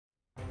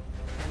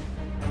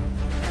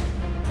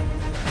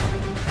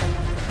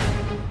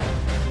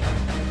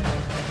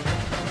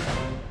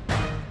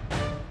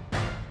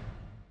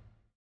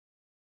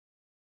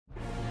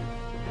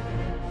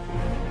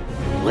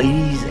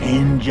Ladies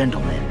and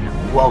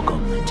gentlemen,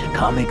 welcome to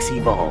Comics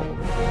Evolve,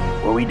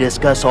 where we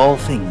discuss all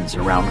things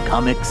around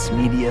comics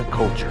media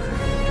culture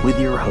with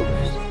your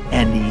hosts,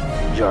 Andy,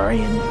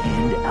 Jarian,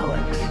 and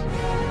Alex.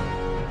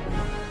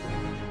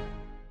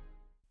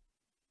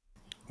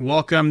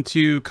 Welcome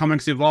to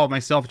Comics Evolve,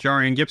 myself,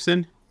 Jarian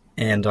Gibson.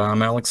 And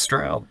I'm Alex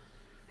Stroud.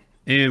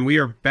 And we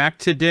are back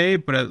today,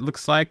 but it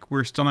looks like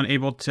we're still not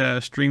able to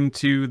stream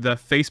to the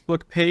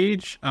Facebook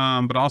page,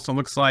 but also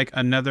looks like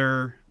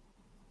another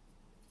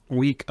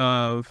week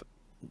of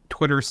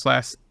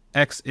Twitter/X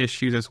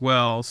issues as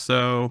well.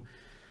 So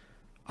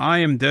I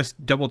am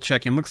just double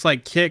checking. Looks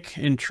like Kick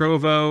and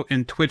Trovo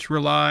and Twitch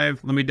were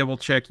live. Let me double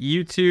check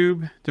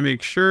YouTube to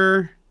make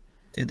sure.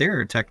 Dude, there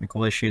are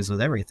technical issues with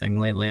everything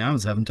lately. I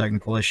was having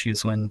technical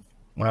issues when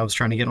I was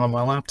trying to get on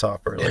my laptop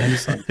earlier.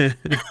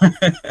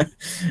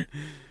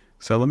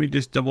 So let me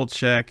just double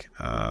check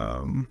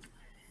the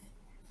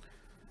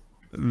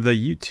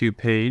YouTube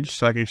page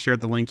so I can share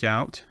the link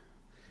out.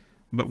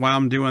 But while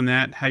I'm doing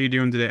that, how you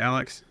doing today,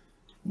 Alex?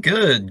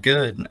 Good.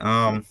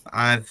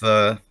 I've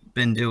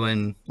been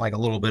doing like a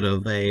little bit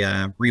of a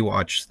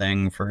rewatch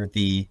thing for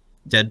the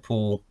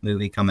Deadpool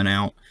movie coming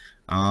out.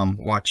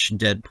 Watched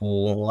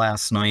Deadpool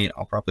last night.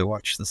 I'll probably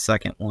watch the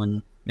second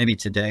one maybe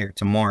today or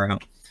tomorrow.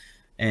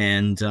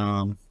 And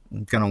I'm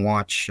gonna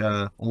watch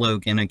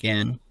Logan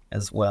again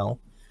as well,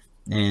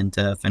 and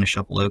finish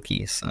up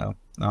Loki. So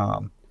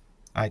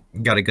I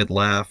got a good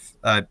laugh.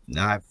 I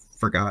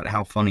forgot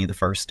how funny the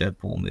first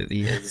Deadpool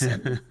movie is.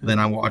 Then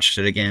I watched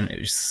it again. It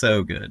was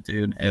so good,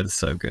 dude. It was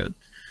so good.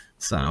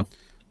 So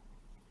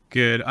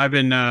good. I've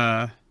been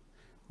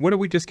what did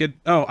we just get?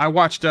 Oh, I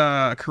watched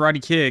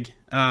Karate Kid,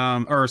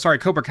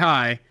 Cobra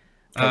Kai.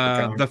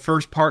 The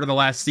first part of the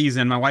last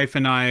season. My wife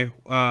and I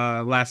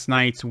last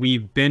night we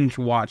binge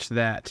watched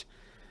that.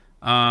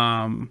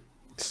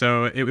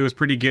 So it was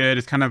pretty good.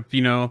 It's kind of,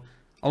 you know,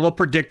 a little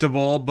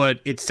predictable, but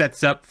it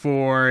sets up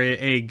for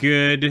a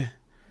good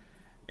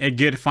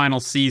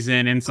final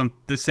season, and some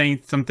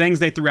things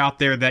they threw out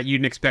there that you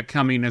didn't expect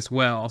coming as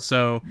well.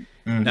 So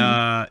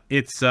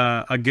it's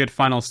a good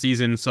final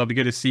season. So it'll be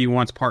good to see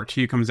once part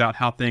 2 comes out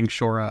how things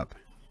shore up.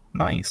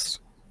 Nice.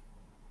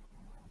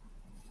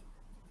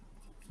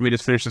 Let me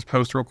just finish this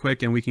post real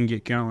quick and we can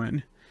get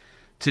going.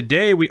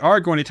 Today we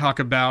are going to talk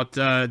about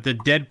the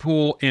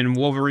Deadpool and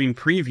Wolverine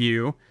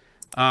preview.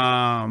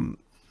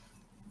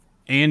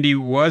 Andy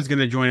was going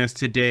to join us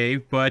today,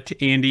 but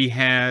Andy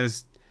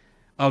has,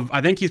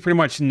 I think he's pretty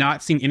much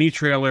not seen any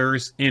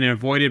trailers and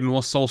avoided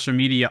most social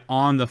media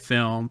on the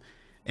film,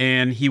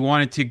 and he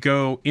wanted to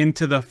go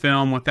into the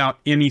film without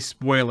any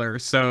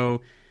spoilers.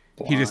 So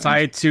he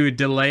decided to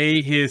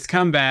delay his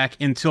comeback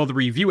until the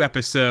review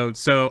episode.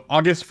 So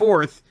August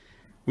 4th,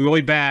 we will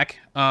be back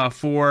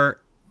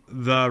for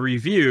the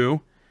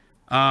review,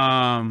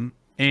 and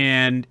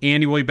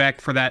Andy will be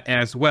back for that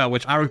as well,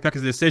 which I respect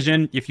his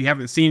decision. If you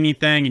haven't seen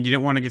anything and you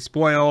didn't want to get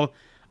spoiled,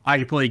 I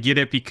completely get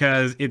it,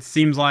 because it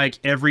seems like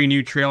every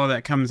new trailer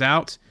that comes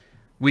out,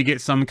 we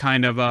get some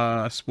kind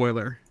of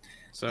spoiler.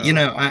 So, you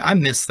know, I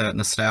miss that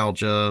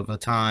nostalgia of a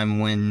time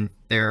when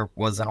there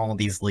wasn't all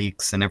these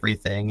leaks and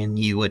everything, and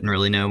you wouldn't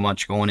really know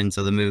much going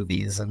into the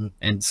movies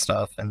and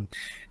stuff, and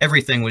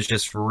everything was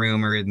just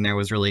rumored, and there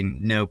was really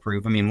no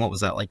proof. I mean, what was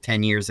that, like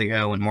 10 years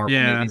ago when Marvel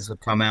movies would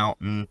come out,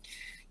 and,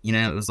 you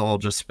know, it was all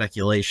just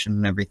speculation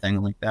and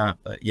everything like that.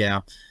 But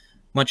yeah,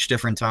 much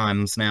different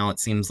times now. It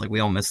seems like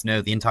we almost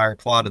know the entire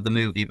plot of the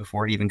movie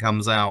before it even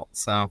comes out.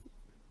 So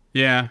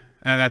yeah,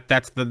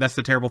 that's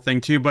the terrible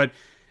thing too. But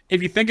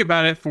if you think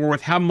about it,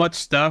 with how much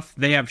stuff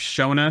they have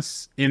shown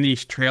us in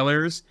these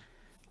trailers,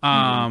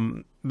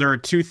 there are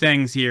two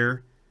things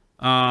here.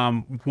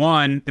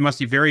 One, they must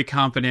be very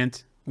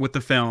confident with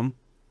the film,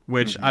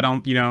 which I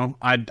don't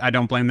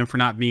blame them for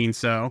not being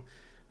so.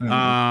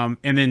 And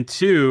then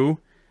two,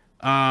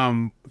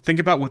 think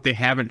about what they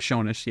haven't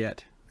shown us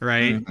yet,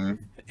 right?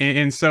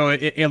 And so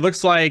it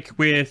looks like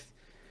with,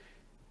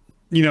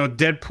 you know,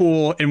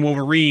 Deadpool and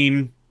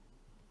Wolverine,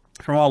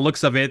 from all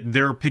looks of it,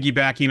 they're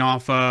piggybacking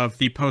off of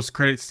the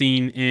post-credit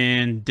scene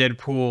in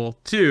Deadpool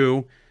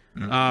 2,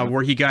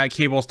 where he got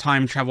Cable's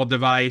time travel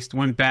device,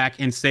 went back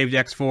and saved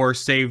X-Force,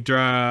 saved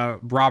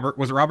Robert.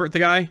 Was it Robert the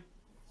guy?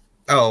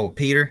 Oh,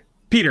 Peter?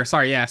 Peter,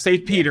 sorry, yeah.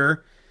 Saved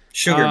Peter.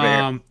 Sugar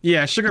Bear.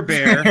 Yeah, Sugar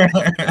Bear.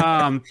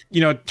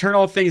 You know, turn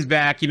all things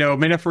back, you know,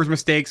 made up for his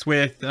mistakes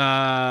with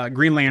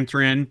Green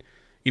Lantern,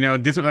 you know,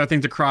 did some other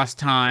things across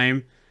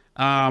time.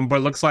 But it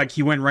looks like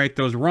he went right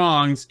those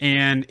wrongs,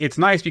 and it's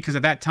nice because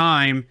at that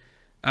time,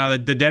 the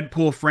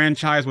Deadpool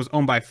franchise was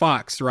owned by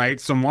Fox, right?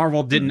 So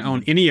Marvel didn't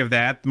own any of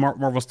that.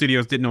 Marvel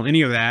Studios didn't own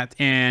any of that,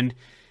 and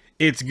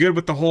it's good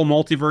with the whole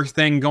multiverse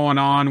thing going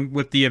on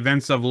with the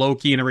events of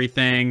Loki and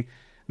everything,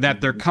 that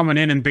they're coming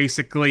in and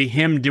basically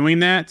him doing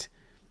that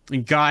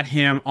got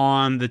him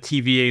on the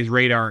TVA's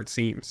radar, it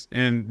seems,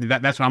 and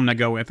that's what I'm gonna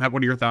go with.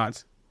 What are your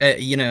thoughts?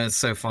 You know, it's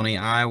so funny.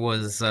 I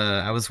was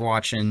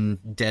watching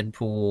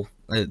Deadpool,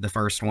 the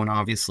first one,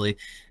 obviously,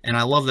 and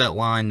I love that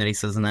line that he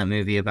says in that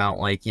movie about,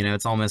 like, you know,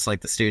 it's almost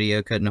like the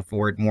studio couldn't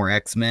afford more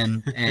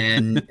X-Men,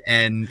 and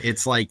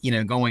it's like, you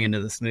know, going into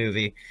this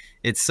movie,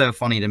 it's so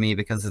funny to me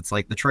because it's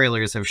like the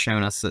trailers have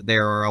shown us that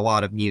there are a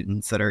lot of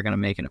mutants that are going to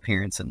make an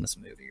appearance in this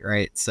movie,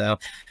 right? So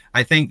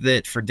I think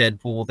that for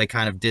Deadpool, they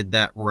kind of did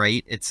that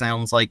right. It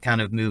sounds like, kind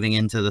of moving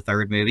into the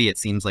third movie, it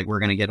seems like we're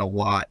going to get a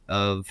lot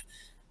of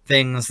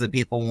things that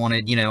people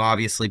wanted. You know,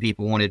 obviously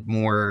people wanted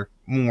more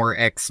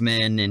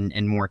X-Men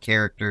and more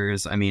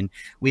characters. I mean,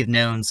 we've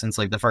known since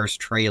like the first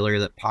trailer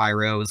that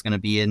Pyro was going to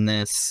be in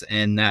this,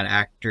 and that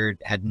actor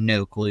had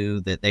no clue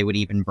that they would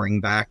even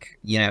bring back,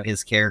 you know,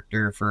 his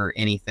character for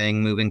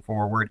anything moving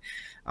forward.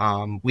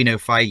 We know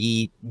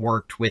Feige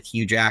worked with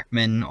Hugh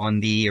Jackman on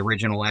the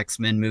original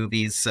X-Men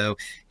movies, so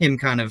him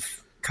kind of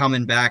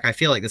coming back, I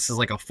feel like this is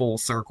like a full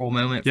circle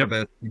moment for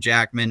both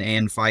Jackman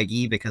and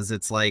Feige, because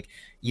it's like,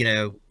 you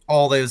know,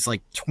 all those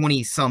like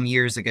 20 some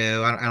years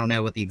ago, I don't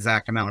know what the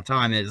exact amount of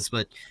time is,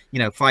 but, you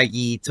know,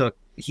 Feige took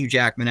Hugh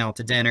Jackman out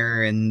to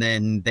dinner, and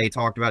then they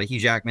talked about it. Hugh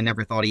Jackman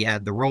never thought he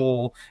had the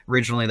role.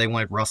 Originally they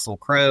wanted Russell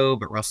Crowe,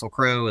 but Russell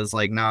Crowe was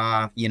like,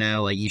 nah, you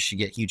know, like, you should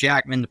get Hugh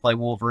Jackman to play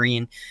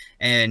Wolverine.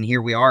 And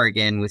here we are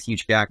again with Hugh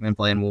Jackman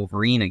playing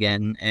Wolverine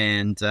again.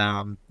 And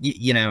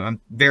you know, I'm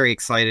very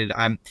excited.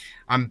 I'm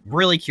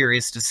really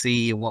curious to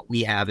see what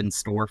we have in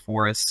store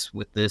for us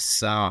with this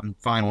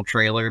final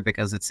trailer,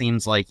 because it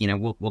seems like, you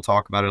know, we'll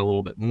talk about it a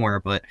little bit more,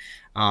 but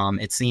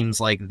it seems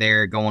like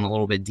they're going a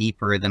little bit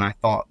deeper than I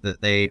thought that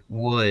they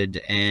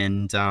would.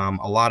 And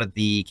a lot of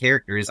the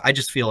characters, I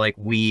just feel like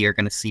we are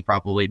going to see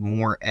probably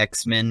more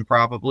X-Men,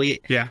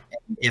 probably. Yeah.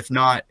 If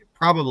not,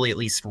 probably at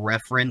least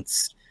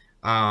referenced.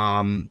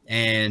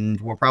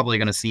 And we're probably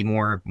going to see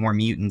more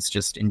mutants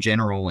just in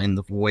general in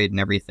the Void and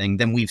everything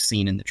than we've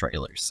seen in the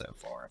trailers so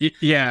far.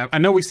 Yeah, I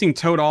know we've seen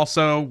Toad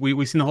also.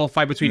 We've seen the whole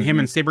fight between him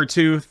and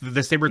Sabretooth,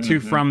 the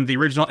Sabretooth from the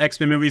original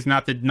X-Men movies,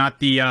 not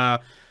the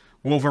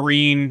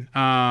Wolverine.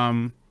 What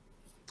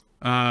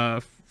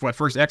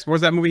was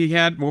that movie he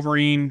had?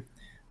 Wolverine.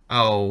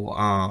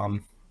 Oh,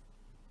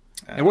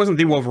 it wasn't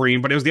the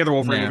Wolverine, but it was the other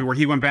Wolverine movie where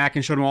he went back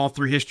and showed him all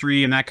through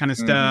history and that kind of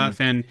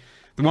stuff. And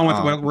the one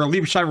with where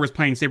Liev Schreiber was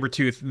playing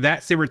Sabretooth, that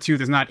Sabretooth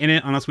is not in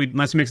it unless he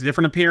makes a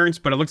different appearance,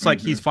 but it looks like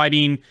he's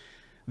fighting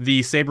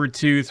the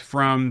Sabretooth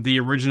from the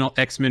original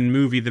X-Men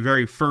movie, the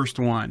very first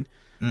one.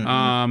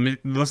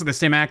 It looks like the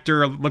same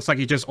actor. It looks like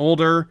he's just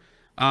older.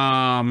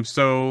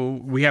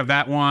 So we have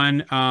that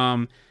one.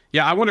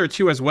 Yeah, I wonder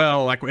too as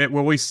well, like,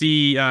 will we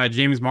see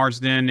James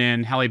Marsden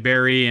and Halle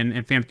Berry and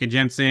Famke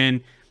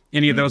Janssen,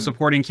 any of those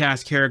supporting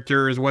cast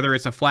characters, whether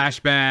it's a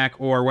flashback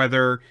or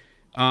whether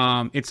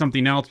it's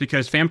something else,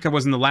 because Famke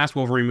was in the last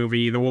Wolverine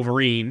movie, the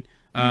Wolverine,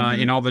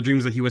 in all the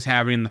dreams that he was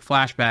having in the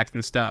flashbacks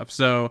and stuff.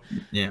 So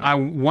I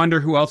wonder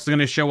who else is going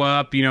to show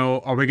up. You know,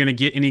 are we going to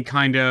get any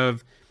kind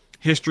of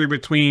history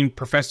between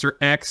Professor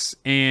X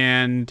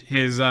and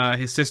his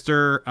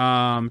sister,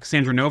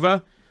 Cassandra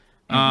Nova?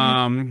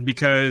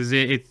 Because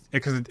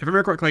because if I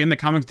remember correctly, in the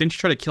comics, didn't she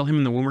try to kill him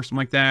in the womb or something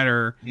like that?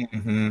 Or I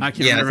can't remember.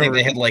 I think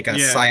they had like a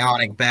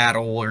psionic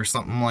battle or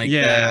something like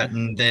that,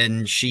 and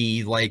then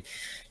she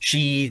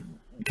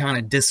kind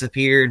of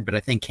disappeared, but I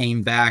think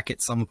came back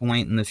at some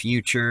point in the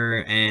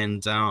future.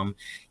 And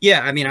yeah,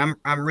 I mean,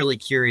 I'm really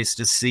curious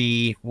to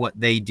see what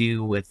they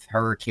do with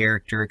her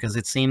character, because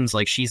it seems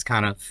like she's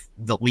kind of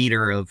the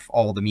leader of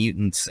all the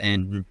mutants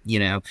and, you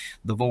know,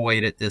 the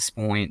Void at this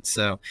point.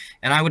 So,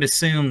 and I would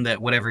assume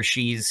that whatever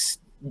she's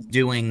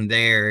doing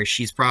there,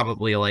 she's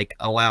probably like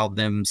allowed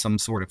them some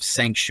sort of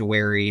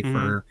sanctuary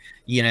for,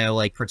 you know,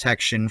 like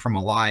protection from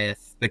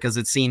Goliath, because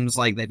it seems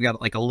like they've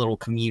got like a little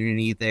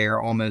community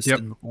there almost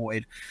in the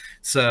Void.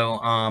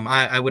 So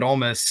I would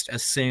almost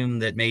assume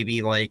that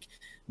maybe like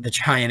the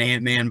giant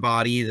Ant-Man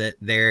body that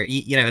they're,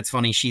 you know, it's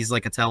funny, she's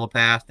like a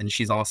telepath and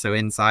she's also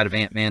inside of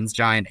Ant-Man's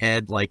giant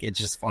head. Like, it's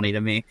just funny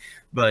to me.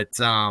 But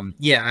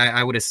yeah,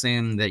 I would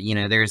assume that, you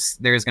know, there's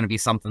going to be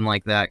something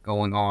like that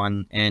going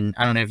on. And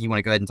I don't know if you want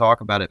to go ahead and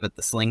talk about it, but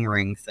the sling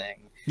ring thing.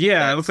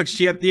 Yeah, it looks like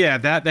she had,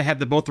 that they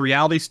had both the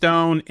Reality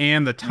Stone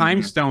and the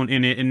Time Stone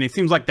in it. And it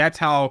seems like that's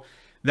how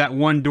that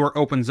one door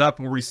opens up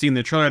where we see in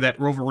the trailer that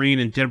Wolverine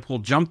and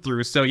Deadpool jump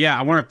through. So yeah,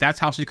 I wonder if that's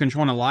how she's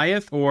controlling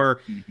Goliath,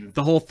 or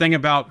the whole thing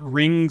about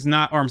rings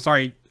not, or I'm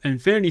sorry,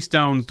 Infinity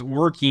Stones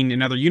working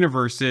in other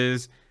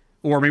universes,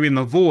 or maybe in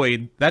the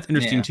Void. That's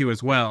interesting too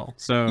as well.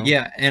 So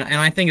yeah, and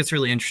I think it's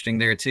really interesting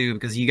there too,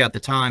 because you got the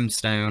Time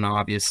Stone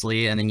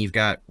obviously, and then you've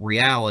got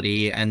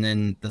reality, and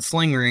then the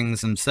sling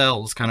rings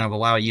themselves kind of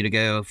allow you to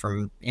go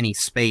from any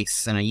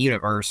space in a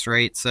universe,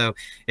 right? So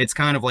it's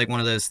kind of like one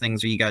of those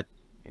things where you got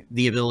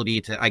the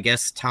ability to, I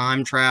guess,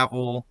 time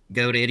travel,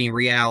 go to any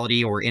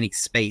reality or any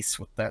space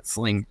with that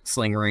sling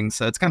ring.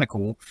 So it's kind of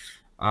cool.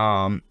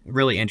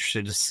 Really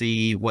interested to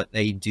see what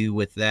they do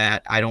with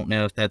that. I don't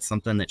know if that's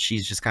something that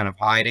she's just kind of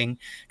hiding,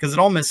 because it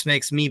almost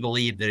makes me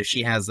believe that if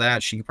she has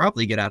that, she could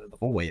probably get out of the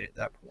Void at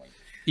that point.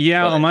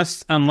 Yeah, but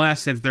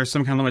unless if there's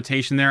some kind of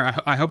limitation there.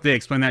 I hope they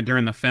explain that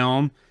during the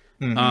film.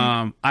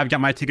 I've got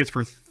my tickets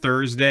for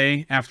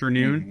Thursday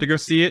afternoon to go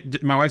see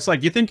it. My wife's like,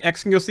 "Do you think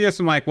X can go see us?"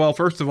 I'm like, "Well,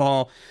 first of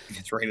all,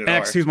 It's rated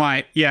X, R. who's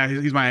my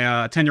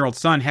 10-year-old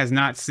son, has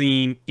not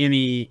seen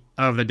any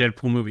of the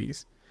Deadpool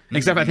movies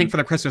except I think for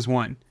the Christmas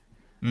one."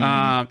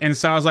 And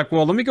so I was like,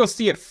 "Well, let me go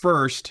see it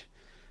first,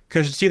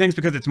 because she thinks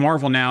because it's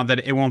Marvel now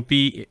that it won't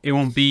be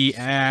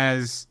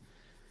as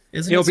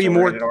it'll be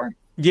more rated R?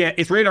 Yeah,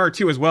 it's rated R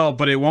too as well,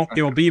 but it won't.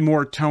 It will be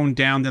more toned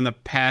down than the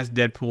past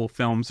Deadpool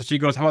films." So she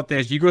goes, "How about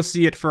this? You go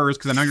see it first,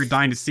 because I know you're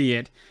dying to see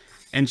it."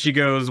 And she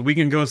goes, "We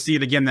can go see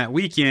it again that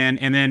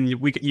weekend, and then you're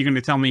going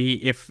to tell me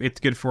if it's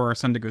good for our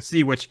son to go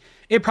see," which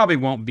it probably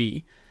won't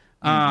be.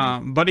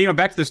 But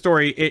back to the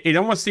story, it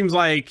almost seems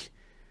like,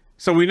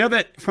 so we know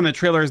that from the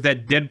trailers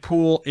that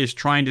Deadpool is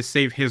trying to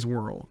save his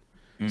world.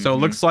 So it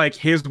looks like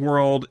his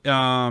world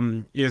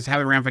is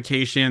having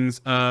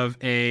ramifications of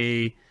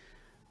a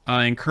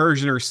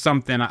incursion or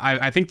something.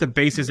 I think the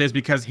basis is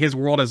because his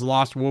world has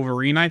lost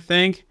Wolverine, I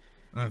think,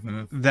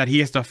 that he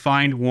has to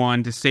find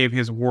one to save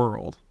his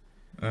world.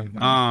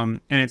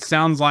 And it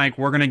sounds like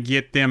we're going to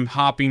get them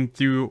hopping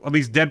through, at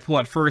least Deadpool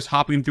at first,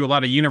 hopping through a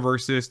lot of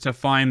universes to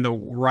find the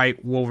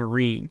right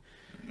Wolverine.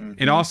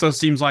 It also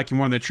seems like in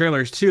one of the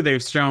trailers, too,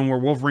 they've shown where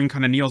Wolverine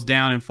kind of kneels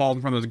down and falls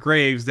in front of those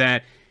graves,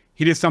 that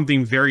he did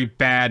something very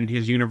bad in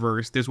his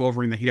universe, this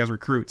Wolverine that he does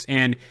recruits.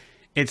 And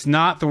it's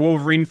not the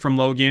Wolverine from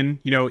Logan,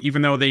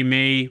 even though they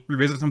may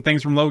revisit some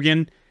things from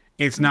Logan,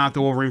 it's not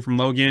the Wolverine from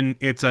Logan.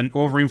 It's an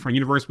Wolverine from a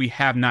universe we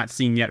have not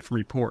seen yet from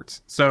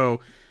reports. So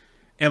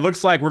it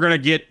looks like we're going to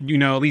get,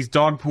 at least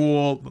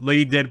Dogpool,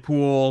 Lady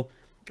Deadpool,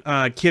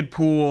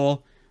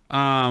 Kidpool.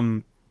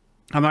 I'm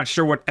not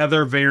sure what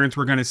other variants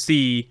we're going to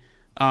see.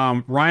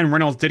 Ryan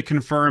Reynolds did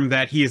confirm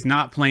that he is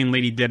not playing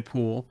Lady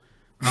Deadpool.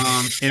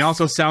 It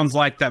also sounds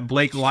like that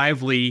Blake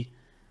Lively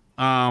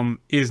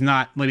is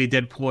not Lady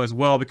Deadpool as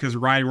well, because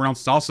Ryan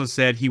Reynolds also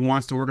said he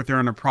wants to work with her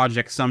on a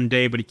project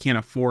someday, but he can't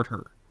afford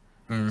her.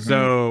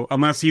 So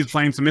unless he's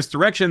playing some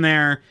misdirection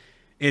there,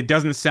 it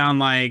doesn't sound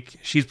like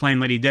she's playing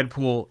Lady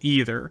Deadpool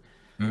either.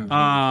 And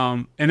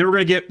then we're going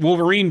to get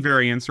Wolverine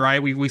variants,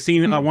 right? We've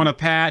seen one of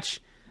Patch.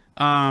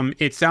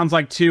 It sounds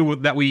like, too,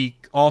 that we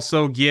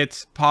also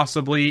get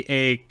possibly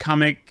a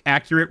comic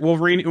accurate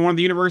Wolverine in one of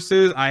the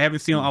universes. I haven't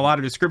seen a lot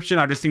of description.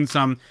 I've just seen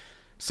some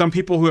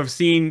people who have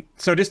seen,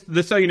 so just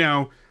so you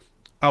know,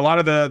 a lot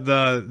of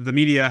the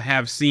media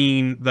have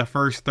seen the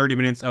first 30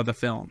 minutes of the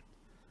film.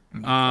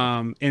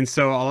 And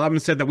so a lot of them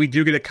said that we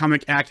do get a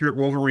comic accurate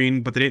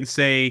Wolverine, but they didn't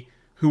say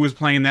who was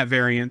playing that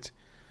variant.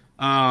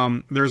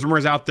 There's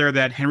rumors out there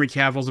that Henry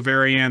Cavill's a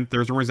variant.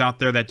 There's rumors out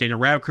there that Daniel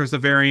Radcliffe's a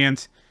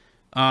variant.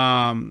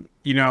 I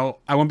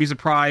wouldn't be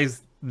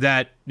surprised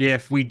that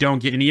if we don't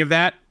get any of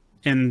that,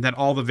 and that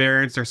all the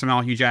variants are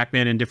somehow Hugh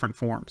Jackman in different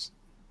forms.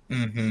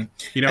 If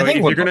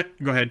you're gonna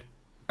go ahead.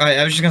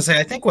 I was just gonna say,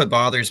 I think what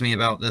bothers me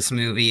about this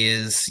movie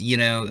is,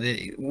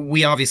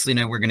 we obviously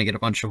know we're gonna get a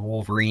bunch of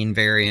Wolverine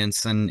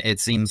variants, and it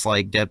seems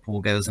like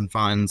Deadpool goes and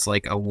finds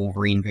like a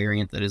Wolverine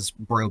variant that is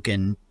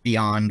broken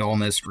beyond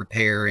almost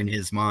repair in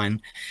his mind.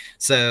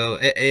 So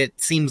it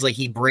seems like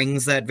he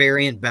brings that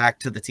variant back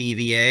to the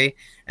TVA,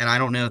 and I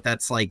don't know if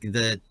that's like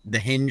the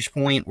hinge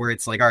point where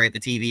it's like, all right, the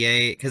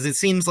TVA, because it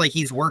seems like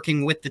he's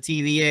working with the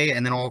TVA,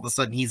 and then all of a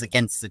sudden he's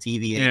against the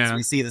TVA. Yeah. So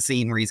we see the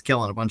scene where he's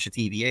killing a bunch of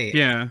TVA.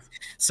 Yeah.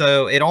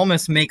 So it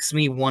almost makes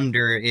me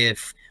wonder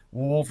if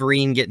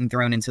Wolverine getting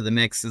thrown into the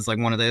mix is like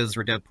one of those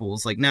where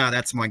Deadpool's like, no,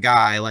 that's my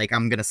guy, like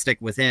I'm gonna stick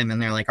with him,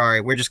 and they're like, all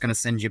right, we're just gonna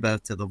send you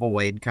both to the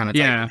void kind of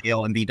type of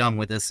deal and be done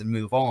with this and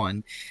move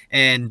on.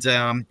 And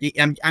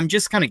I'm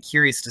just kind of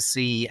curious to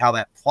see how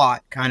that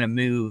plot kind of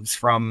moves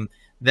from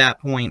that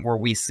point where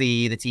we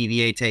see the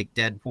TVA take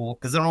Deadpool,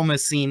 because it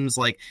almost seems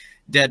like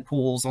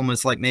Deadpool's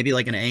almost like maybe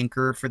like an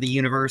anchor for the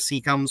universe he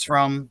comes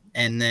from,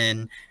 and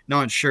then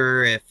not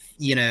sure if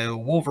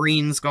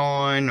Wolverine's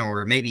gone,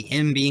 or maybe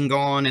him being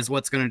gone is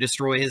what's going to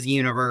destroy his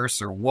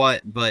universe or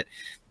what. But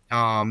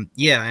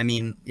yeah, I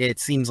mean,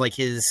 it seems like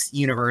his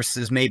universe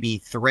is maybe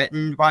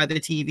threatened by the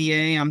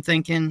TVA, I'm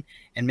thinking,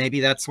 and maybe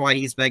that's why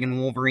he's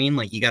begging Wolverine,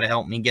 like, you got to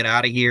help me get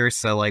out of here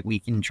so like we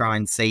can try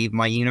and save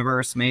my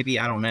universe. Maybe,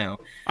 I don't know.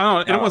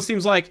 It almost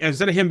seems like,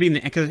 instead of him being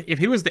because if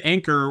he was the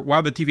anchor, why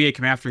would the TVA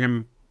come after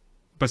him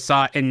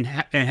and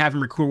have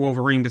him recruit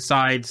Wolverine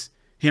besides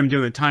him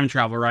doing the time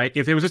travel, right?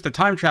 If it was just a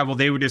time travel,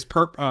 they would just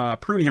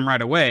prune him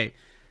right away.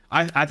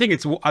 I think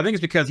it's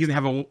because he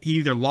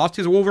either lost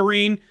his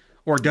Wolverine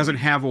or doesn't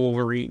have a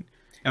Wolverine.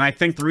 And I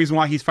think the reason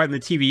why he's fighting the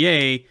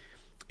TVA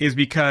is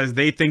because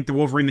they think the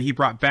Wolverine that he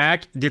brought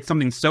back did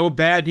something so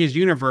bad in his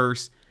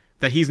universe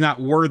that he's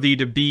not worthy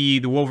to be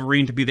the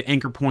Wolverine, to be the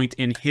anchor point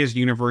in his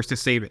universe to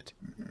save it,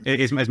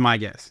 is my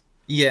guess.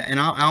 Yeah, and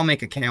I'll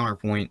make a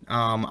counterpoint.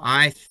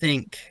 I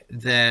think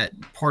that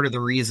part of the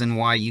reason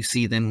why you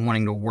see them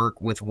wanting to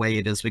work with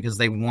Wade is because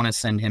they want to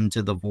send him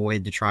to the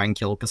Void to try and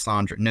kill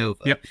Cassandra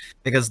Nova. Yep.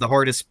 Because the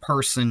hardest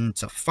person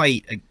to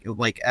fight,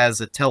 like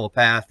as a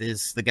telepath,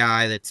 is the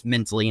guy that's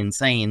mentally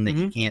insane that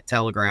you can't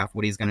telegraph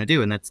what he's going to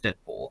do, and that's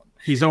Deadpool.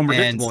 He's so And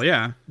unpredictable,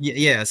 yeah.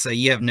 yeah, so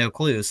you have no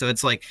clue. So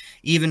it's like,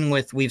 even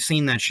with, we've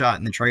seen that shot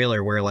in the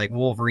trailer where like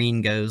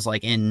Wolverine goes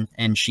like in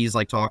and she's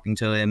like talking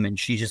to him and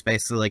she just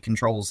basically like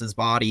controls his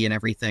body and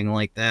everything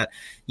like that.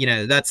 You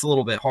know, that's a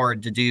little bit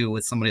hard to do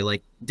with somebody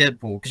like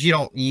Deadpool, because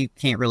you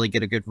can't really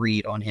get a good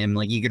read on him.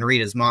 Like, you can read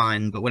his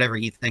mind, but whatever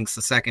he thinks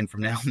a second from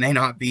now may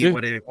not be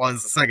what it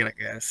was a second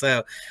ago.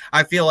 So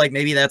I feel like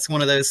maybe that's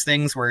one of those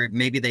things where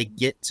maybe they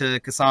get to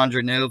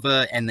Cassandra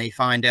Nova and they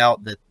find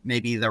out that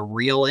maybe the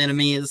real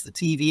enemy is the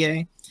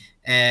TVA.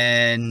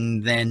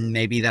 And then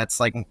maybe that's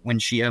like when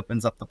she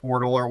opens up the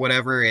portal or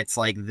whatever, it's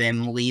like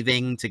them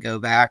leaving to go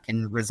back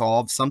and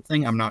resolve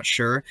something. I'm not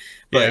sure,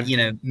 but you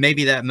know,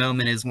 maybe that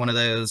moment is one of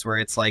those where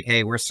it's like,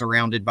 hey, we're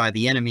surrounded by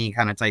the enemy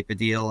kind of type of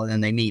deal. And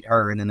then they meet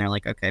her and then they're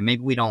like, okay,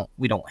 maybe we don't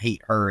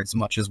hate her as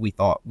much as we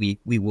thought we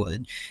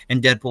would.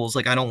 And Deadpool's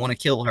like, I don't want to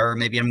kill her.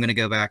 Maybe I'm going to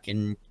go back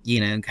and, you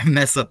know,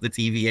 mess up the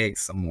TVA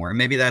some more.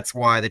 Maybe that's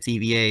why the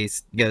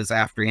TVA goes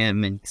after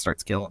him and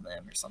starts killing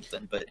them or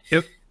something. But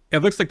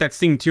it looks like that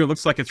scene too. It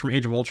looks like it's from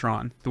Age of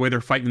Ultron, the way they're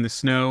fighting in the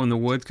snow and the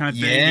woods kind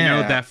of thing. Yeah.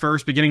 You know, that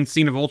first beginning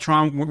scene of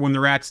Ultron when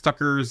they're at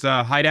Stucker's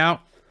hideout.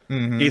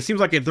 It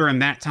seems like if they're in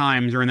that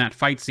time during that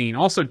fight scene.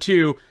 Also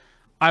too,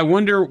 I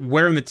wonder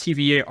where in the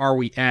TVA are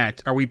we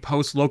at? Are we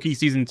post Loki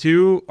season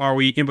 2? Are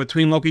we in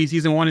between Loki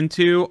season 1 and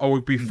 2? Are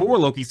we before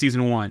Loki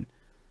season 1?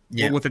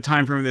 Yeah. With the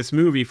time frame of this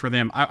movie for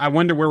them, I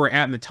wonder where we're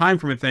at in the time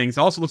frame of things. It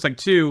also looks like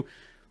too,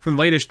 from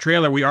the latest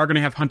trailer, we are going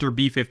to have Hunter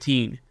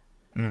B-15.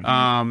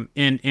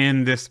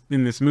 In this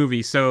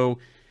movie, so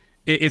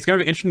it's gonna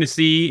be interesting to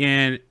see.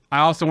 And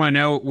I also want to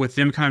know, with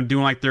them kind of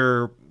doing like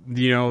their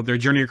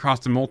journey across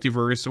the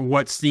multiverse,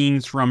 what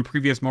scenes from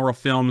previous Marvel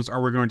films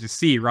are we going to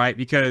see, right?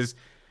 Because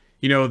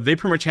you know, they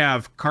pretty much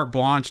have carte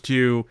blanche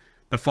to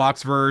the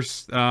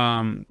Foxverse.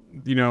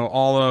 You know,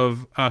 all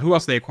of who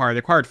else they acquired? They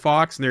acquired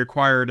Fox, and they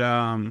acquired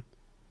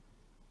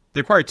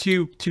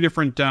two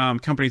different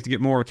companies to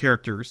get more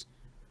characters.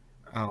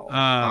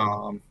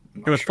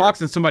 It was Fox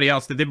and somebody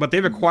else that but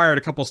they've acquired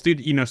a couple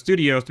studios to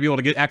be able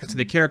to get access to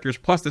the characters,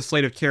 plus the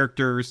slate of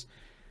characters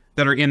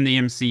that are in the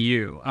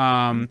MCU.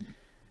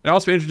 It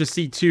also be interesting to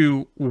see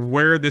too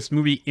where this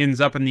movie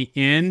ends up in the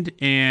end,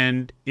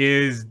 and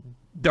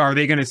are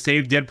they going to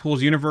save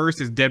Deadpool's universe?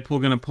 Is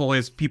Deadpool going to pull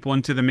his people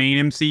into the main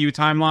MCU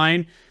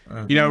timeline?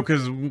 You know,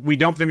 because we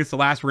don't think it's the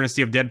last we're going to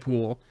see of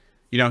Deadpool.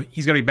 You know,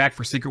 he's going to be back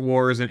for Secret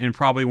Wars, and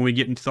probably when we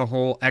get into the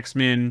whole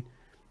X-Men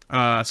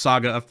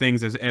saga of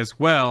things as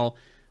well.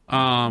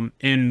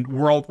 And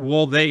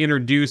will they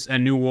introduce a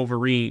new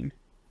Wolverine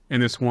in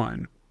this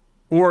one?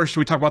 Or should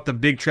we talk about the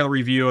big trailer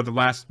review of the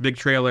last big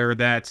trailer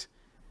that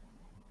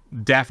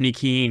Daphne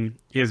Keane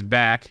is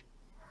back?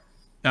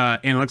 And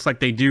it looks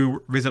like they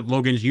do visit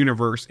Logan's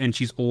universe and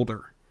she's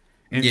older.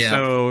 And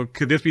so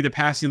could this be the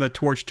passing of the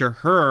torch to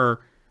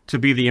her to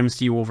be the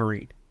MCU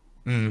Wolverine?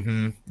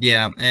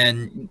 Yeah,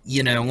 and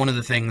you know, one of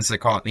the things that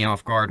caught me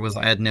off guard was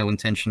I had no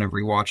intention of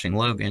rewatching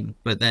Logan,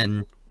 but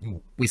then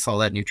we saw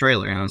that new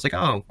trailer and I was like,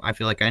 oh, I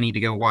feel like I need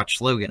to go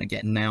watch Logan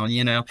again now,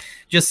 you know.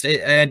 Just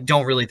I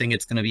don't really think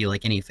it's going to be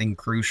like anything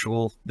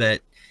crucial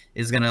that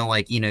is going to,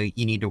 like, you know,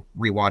 you need to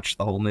rewatch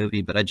the whole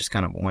movie, but I just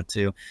kind of want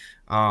to.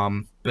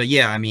 But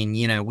yeah, I mean,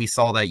 you know, we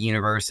saw that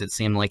universe, it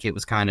seemed like it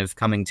was kind of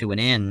coming to an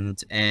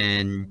end,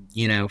 and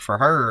you know, for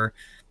her,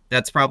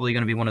 that's probably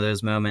going to be one of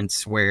those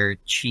moments where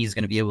she's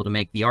going to be able to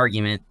make the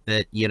argument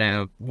that, you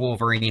know,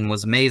 Wolverine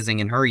was amazing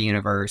in her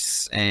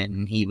universe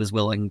and he was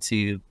willing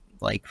to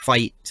like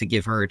fight to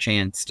give her a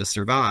chance to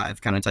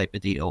survive, kind of type of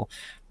deal.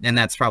 And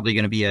that's probably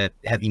going to be a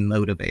heavy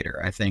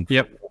motivator, I think,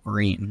 for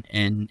Wolverine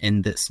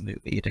in this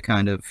movie to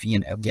kind of, you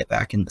know, get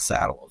back in the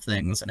saddle of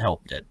things and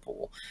help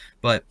Deadpool.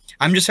 But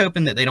I'm just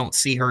hoping that they don't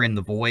see her in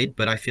the void,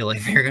 but I feel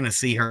like they're going to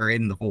see her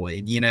in the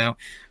void, you know?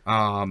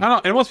 I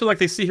don't, it almost feel like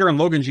they see her in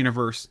Logan's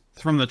universe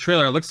from the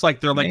trailer. It looks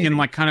like they're like in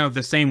like kind of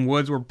the same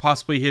woods where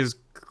possibly his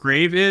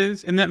grave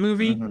is in that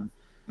movie.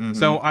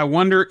 So I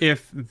wonder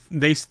if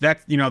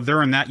you know,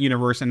 they're in that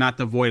universe and not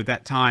the void at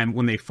that time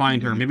when they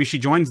find her. Maybe she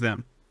joins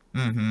them.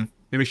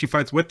 Maybe she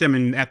fights with them,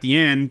 and at the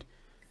end,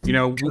 you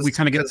know, we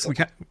kind of get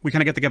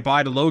the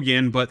goodbye to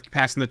Logan, but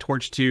passing the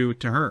torch to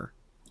her.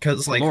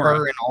 Because like Laura.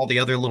 her and all the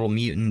other little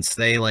mutants,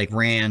 they like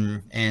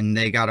ran and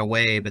they got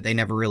away, but they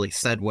never really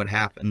said what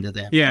happened to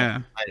them.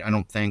 Yeah, I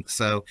don't think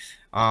so.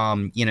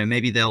 You know,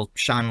 maybe they'll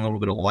shine a little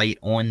bit of light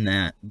on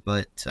that.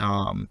 But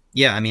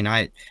yeah, I mean,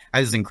 I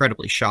was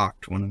incredibly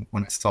shocked when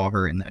I saw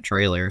her in that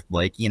trailer.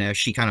 Like, you know,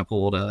 she kind of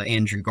pulled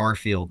Andrew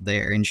Garfield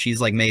there, and she's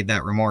like made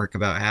that remark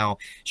about how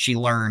she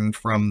learned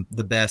from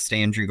the best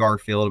Andrew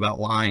Garfield about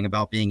lying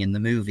about being in the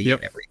movie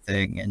and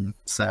everything. And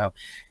so,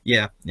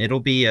 yeah, it'll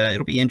be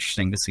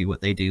interesting to see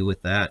what they do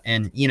with that.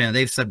 And you know,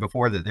 they've said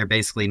before that they're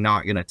basically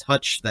not going to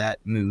touch that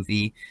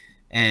movie.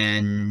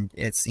 And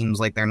it seems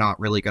like they're not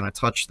really going to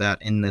touch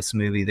that in this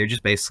movie. They're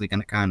just basically going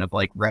to kind of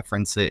like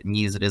reference it and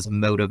use it as a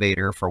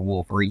motivator for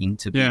Wolverine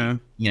to be,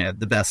 you know,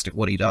 the best at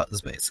what he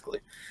does, basically.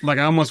 Like,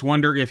 I almost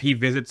wonder if he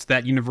visits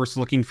that universe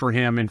looking for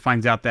him and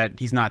finds out that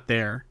he's not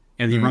there,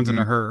 and he runs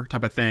into her,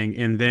 type of thing.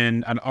 And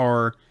then,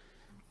 or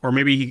or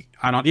maybe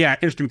I don't. Yeah,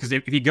 interesting because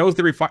if he goes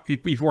there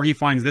before he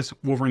finds this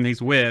Wolverine that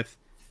he's with,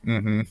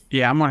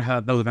 yeah, I'm gonna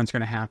have those events are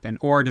gonna happen,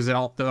 or does it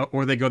all,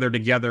 or they go there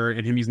together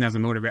and him using that as a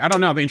motivator? I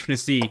don't know. It'll be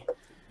interesting to see,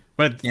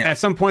 but at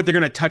some point they're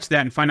gonna touch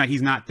that and find out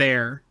he's not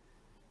there.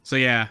 So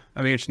yeah,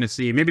 that'll be interesting to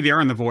see. Maybe they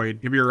are in the void.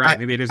 Maybe you're right.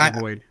 Maybe it is the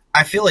void.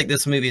 I feel like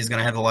this movie is going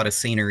to have a lot of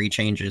scenery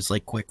changes,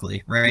 like,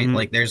 quickly, right?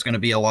 Like, there's going to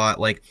be a lot,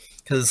 like,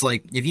 because,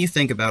 like, if you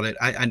think about it,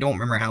 I don't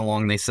remember how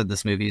long they said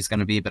this movie is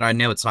going to be, but I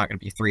know it's not going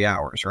to be 3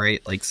 hours, right?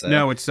 Like, so.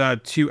 No, it's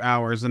 2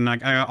 hours, and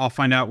I'll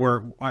find out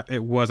where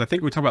it was. I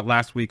think we talked about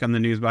last week on the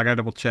news, but I got to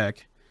double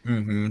check.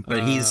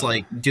 But he's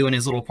like doing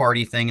his little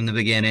party thing in the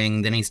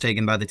beginning, then he's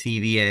taken by the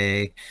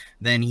TVA,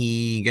 then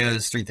he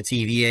goes through the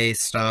TVA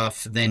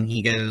stuff, then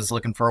he goes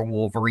looking for a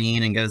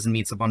Wolverine and goes and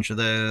meets a bunch of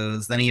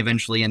those, then he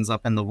eventually ends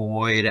up in the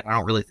void. I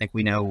don't really think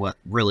we know what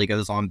really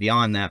goes on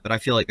beyond that, but I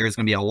feel like there's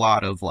going to be a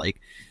lot of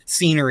like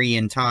scenery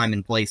and time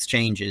and place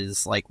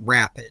changes, like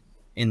rapid,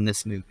 in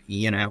this movie,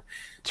 you know.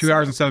 2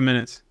 hours and 7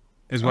 minutes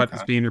is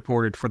what's being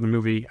reported for the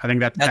movie. I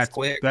think that's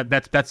quick.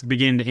 That's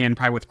beginning to end,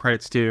 probably with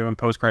credits too, and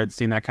post credits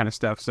scene, that kind of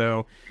stuff.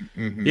 So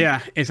yeah,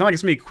 it's not like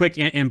it's gonna be quick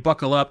and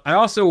buckle up. I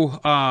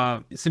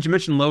also, since you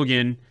mentioned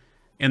Logan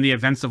and the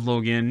events of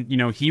Logan, you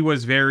know, he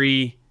was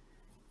had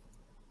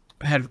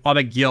a lot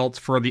of guilt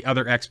for the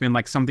other X-Men,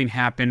 like something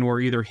happened where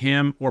either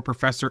him or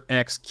Professor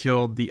X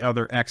killed the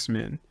other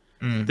X-Men.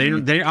 They I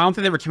don't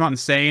think they ever came out and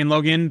say in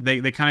Logan.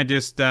 They kind of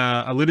just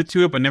alluded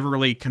to it, but never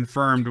really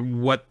confirmed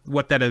what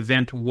that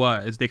event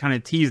was. They kind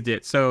of teased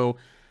it. So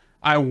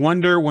I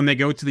wonder when they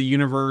go to the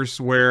universe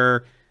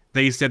where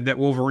they said that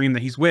Wolverine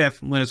that he's with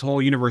let his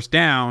whole universe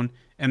down,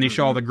 and they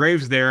show all the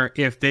graves there,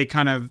 if they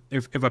kind of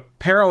if a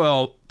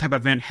parallel type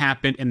event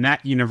happened in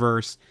that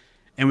universe,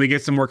 and we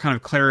get some more kind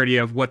of clarity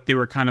of what they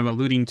were kind of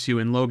alluding to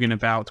in Logan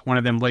about one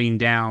of them laying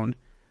down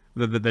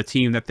the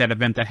team that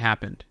event that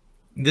happened.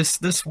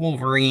 This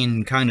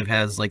Wolverine kind of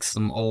has like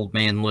some old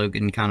man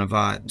Logan kind of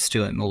vibes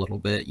to it a little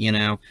bit, you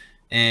know.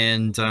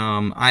 And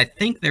I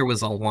think there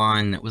was a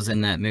line that was in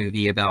that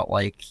movie about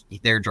like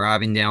they're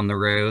driving down the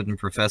road and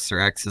Professor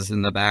X is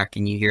in the back,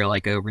 and you hear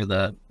like over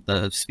the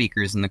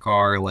speakers in the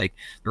car, like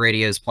the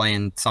radio's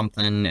playing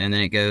something, and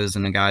then it goes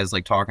and the guy's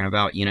like talking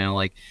about, you know,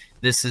 like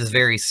this is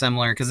very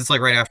similar, because it's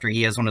like right after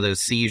he has one of those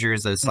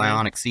seizures, those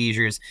psionic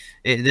seizures.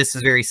 This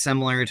is very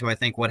similar to, I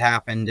think, what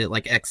happened at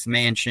like X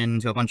Mansion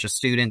to a bunch of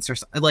students, or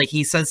like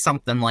he says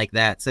something like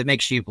that. So it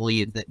makes you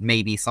believe that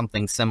maybe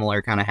something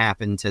similar kind of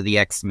happened to the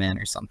X-Men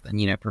or something.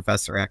 You know,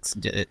 Professor X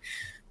did it.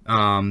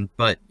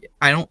 But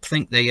I don't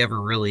think they ever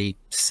really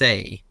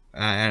say.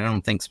 I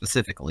don't think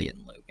specifically in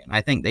Logan. I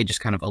think they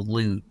just kind of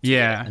allude to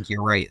it. I think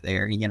you're right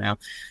there, you know.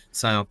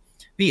 So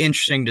be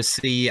interesting to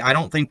see. I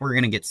don't think we're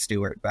gonna get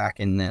Stewart back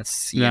in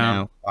this, you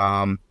know.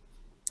 I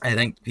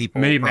think people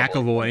maybe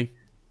McAvoy.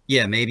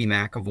 Yeah, maybe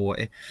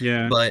McAvoy.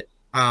 Yeah. But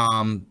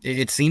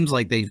it seems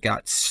like they've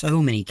got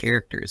so many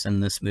characters in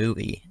this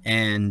movie,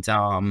 and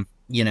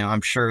you know,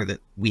 I'm sure that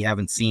we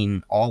haven't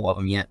seen all of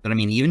them yet, but I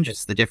mean, even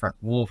just the different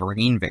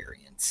Wolverine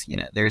variants, you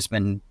know, there's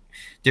been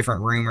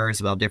different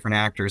rumors about different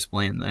actors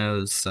playing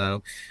those.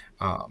 So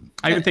I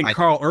even think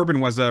Carl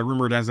Urban was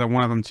rumored as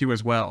one of them too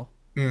as well.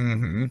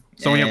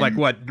 So we have like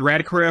what,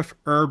 Radcliffe,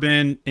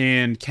 Urban,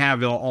 and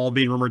Cavill all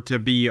being rumored to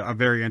be a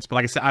variants, but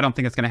like I said, I don't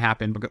think it's going to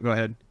happen. But go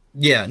ahead.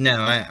 Yeah,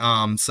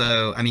 no,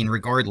 so I mean,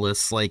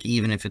 regardless, like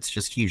even if it's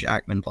just Hugh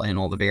Jackman playing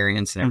all the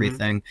variants and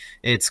everything,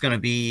 it's going to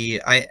be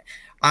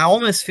I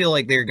almost feel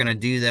like they're going to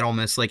do that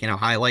almost like in a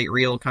highlight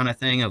reel kind of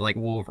thing of like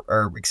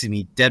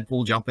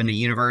Deadpool jump into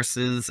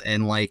universes,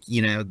 and like,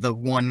 you know, the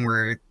one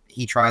where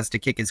he tries to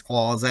kick his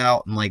claws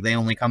out and like they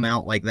only come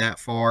out like that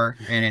far,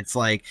 and it's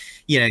like,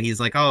 you know, he's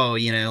like, oh,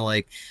 you know,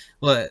 like,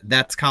 well,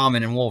 that's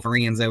common in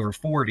Wolverine's over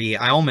 40.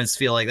 I almost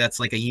feel like that's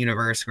like a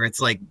universe where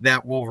it's like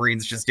that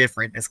Wolverine's just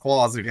different, his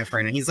claws are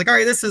different, and he's like, all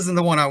right, this isn't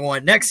the one I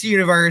want, next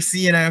universe,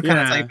 you know, kind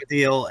of type of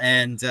deal.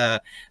 And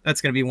that's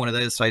gonna be one of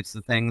those types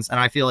of things. And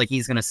I feel like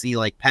he's gonna see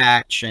like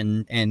Patch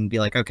and be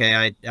like,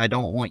 okay, I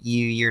don't want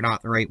you, you're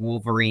not the right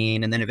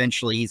Wolverine. And then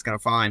eventually he's gonna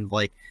find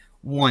like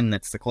one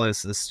that's the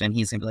closest, and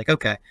he's gonna be like,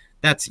 okay,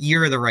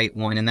 you're the right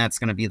one, and that's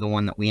gonna be the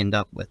one that we end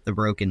up with, the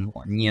broken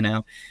one, you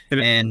know.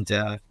 And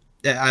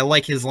I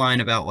like his line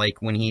about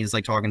like when he's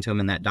like talking to him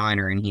in that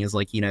diner, and he's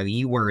like, you know,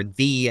 you were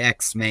the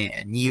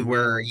X-Man, you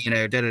were, you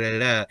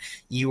know,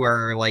 you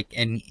were like,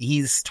 and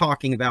he's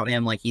talking about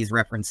him like he's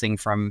referencing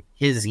from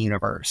his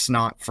universe,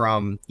 not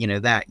from, you know,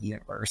 that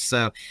universe.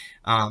 So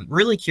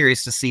really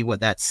curious to see what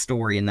that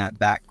story and that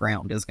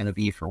background is going to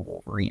be for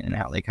Wolverine, and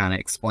how they kind of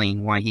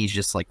explain why he's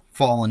just like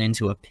fallen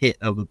into a pit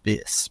of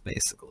abyss,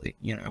 basically,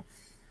 you know.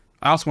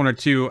 I also wonder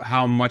too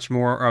how much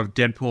more of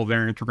Deadpool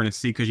variants we're going to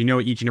see, because you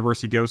know each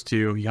universe he goes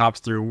to, he hops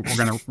through, we're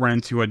going to run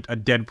into a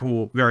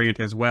Deadpool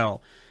variant as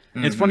well.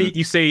 It's funny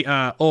you say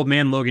Old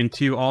Man Logan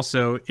too.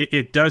 Also,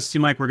 it does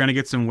seem like we're going to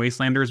get some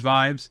Wastelanders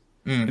vibes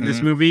in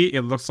this movie.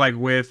 It looks like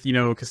with, you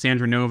know,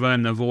 Cassandra Nova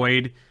and the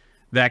Void,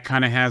 that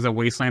kind of has a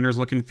Wastelanders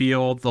looking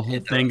feel. The whole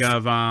thing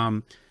of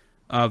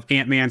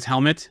Ant-Man's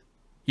helmet.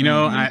 You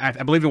know, I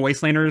believe in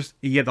Wastelanders,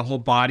 you get the whole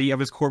body of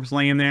his corpse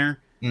laying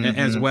there.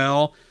 as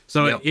well.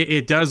 So Yep.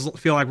 it does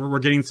feel like we're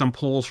getting some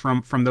pulls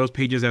from those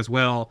pages as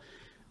well.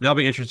 That'll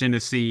be interesting to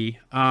see.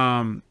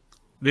 The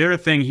other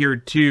thing here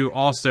too,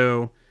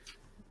 also,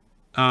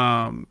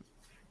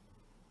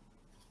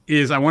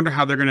 is I wonder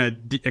how they're gonna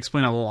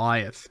explain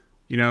Alioth.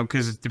 You know,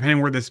 because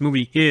depending where this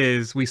movie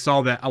is, we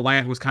saw that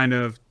Alioth was kind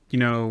of, you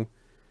know,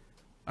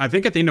 I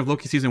think at the end of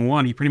Loki season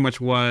 1, he pretty much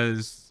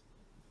was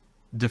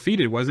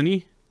defeated, wasn't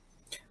he?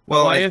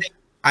 Well, Alioth?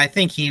 I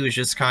think he was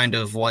just kind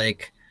of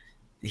like,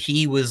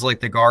 he was like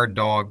the guard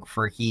dog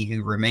for He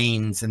Who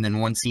Remains, and then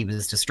once he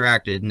was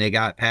distracted and they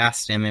got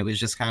past him, it was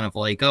just kind of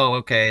like, oh,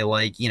 okay,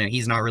 like, you know,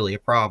 he's not really a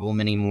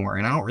problem anymore.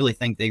 And I don't really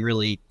think they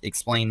really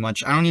explained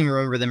much. I don't even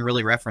remember them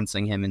really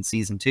referencing him in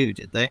season 2,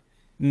 did they?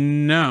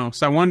 No.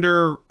 So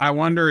I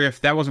wonder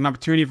if that was an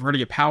opportunity for her to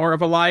get power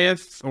of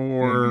Alioth,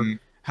 or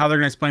how they're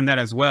going to explain that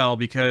as well,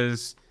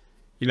 because,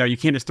 you know, you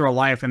can't just throw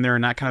Alioth in there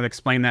and not kind of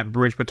explain that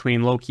bridge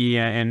between Loki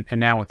and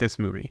now with this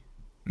movie.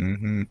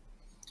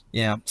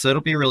 Yeah, so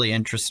it'll be really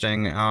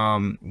interesting.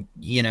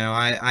 You know,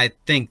 I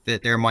think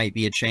that there might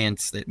be a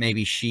chance that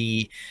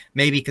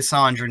maybe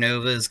Cassandra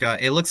Nova's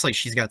got, it looks like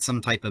she's got some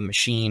type of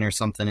machine or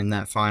something in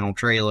that final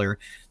trailer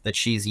that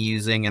she's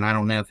using, and I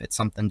don't know if it's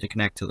something to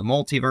connect to the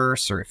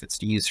multiverse or if it's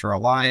to use for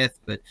Alioth,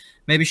 but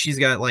maybe she's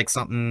got like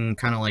something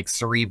kind of like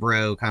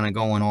Cerebro kind of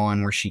going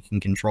on where she can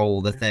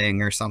control the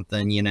thing or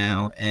something, you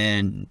know,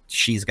 and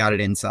she's got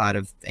it inside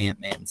of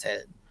Ant-Man's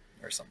head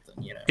or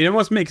something, you know. It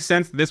almost makes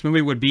sense that this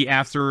movie would be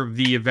after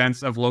the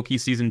events of Loki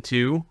season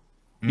 2,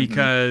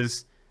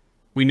 because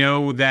we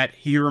know that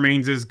He Who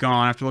Remains is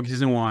gone after Loki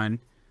season 1.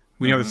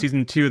 We know that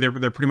season 2, they're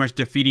pretty much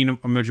defeating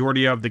a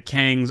majority of the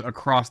Kangs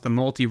across the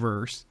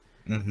multiverse.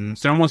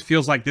 So it almost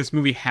feels like this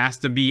movie has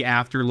to be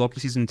after Loki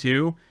season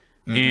 2,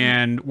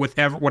 and with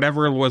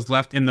whatever was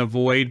left in the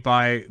void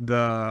by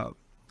the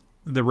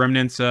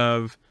remnants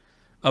of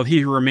He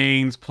Who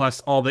Remains,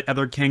 plus all the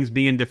other Kangs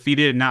being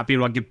defeated and not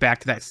being able to get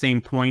back to that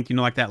same point, you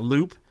know, like that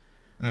loop,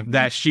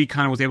 that she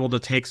kind of was able to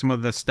take some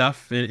of the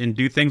stuff and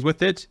do things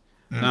with it,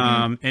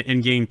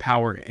 and gain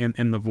power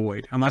in the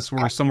void. Unless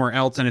we're somewhere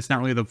else and it's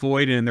not really the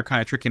void, and they're kind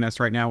of tricking us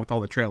right now with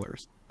all the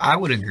trailers. I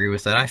would agree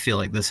with that. I feel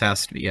like this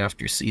has to be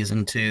after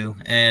season 2.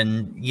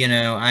 And, you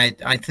know,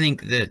 I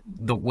think that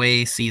the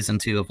way season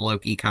 2 of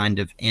Loki kind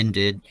of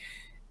ended,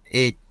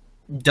 it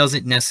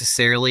doesn't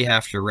necessarily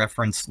have to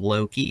reference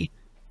Loki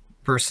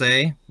per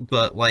se,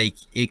 but like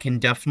it can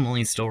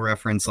definitely still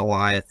reference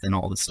Alioth and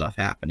all the stuff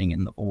happening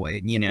in the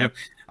void. You know,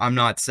 I'm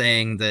not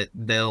saying that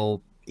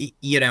they'll,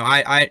 you know,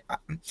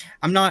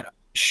 I'm not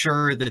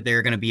sure that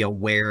they're going to be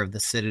aware of the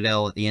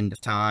Citadel at the end of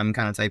time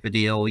kind of type of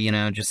deal, you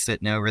know, just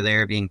sitting over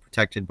there being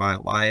protected by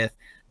Alioth.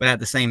 But at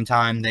the same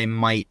time, they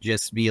might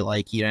just be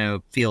like, you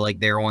know, feel like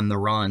they're on the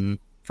run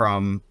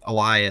from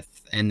Alioth,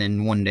 and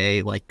then one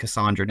day like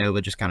Cassandra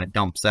Nova just kind of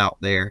dumps out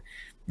there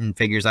and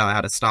figures out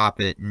how to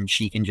stop it, and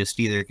she can just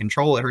either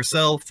control it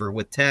herself or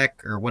with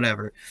tech or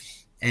whatever,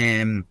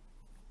 and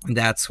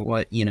that's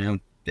what, you know,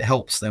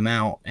 helps them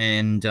out.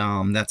 And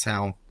that's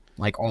how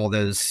like all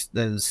those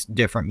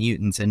different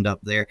mutants end up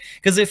there,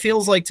 because it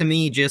feels like to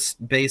me,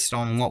 just based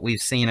on what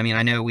we've seen, I mean,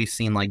 I know we've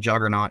seen like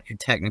Juggernaut, who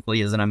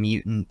technically isn't a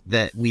mutant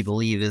that we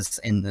believe is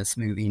in this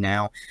movie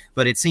now,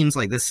 but it seems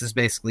like this is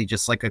basically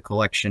just like a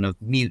collection of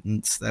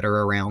mutants that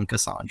are around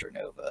Cassandra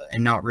Nova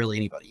and not really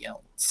anybody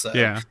else. So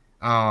Yeah.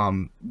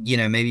 you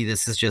know, maybe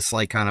this is just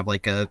like kind of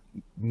like a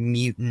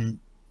mutant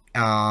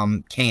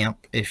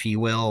camp, if you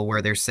will,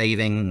 where they're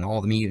saving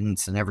all the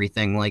mutants and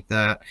everything like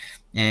that,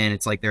 and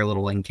it's like their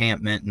little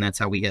encampment, and that's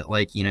how we get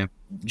like, you know,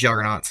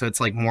 Juggernaut. So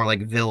it's like more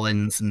like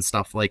villains and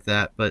stuff like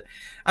that. But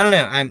I don't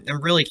know,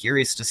 I'm really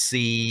curious to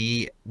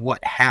see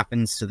what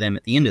happens to them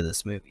at the end of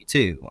this movie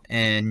too.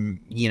 And,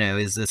 you know,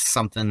 is this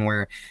something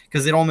where,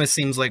 because it almost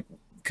seems like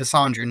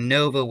Cassandra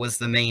Nova was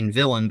the main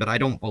villain, but I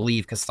don't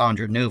believe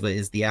Cassandra Nova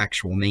is the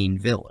actual main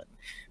villain,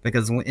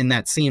 because in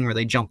that scene where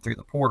they jump through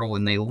the portal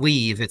and they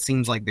leave, it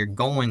seems like they're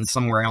going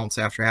somewhere else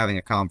after having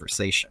a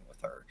conversation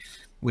with her,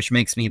 which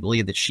makes me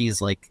believe that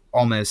she's like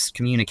almost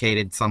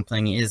communicated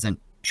something isn't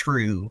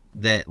true,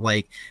 that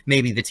like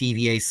maybe the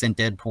TVA sent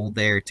Deadpool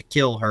there to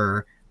kill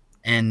her,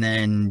 and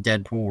then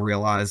Deadpool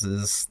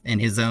realizes in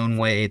his own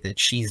way that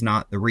she's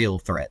not the real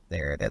threat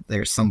there, that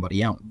there's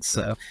somebody else.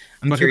 So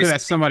But who could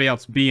that somebody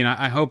else be? And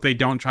I hope they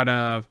don't try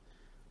to,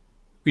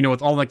 you know,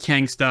 with all the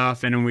Kang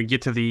stuff, and when we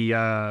get to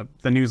the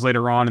news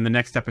later on in the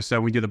next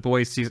episode, we do the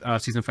Boys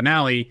season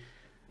finale,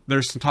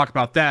 there's some talk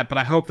about that, but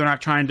I hope they're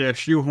not trying to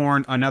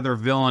shoehorn another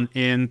villain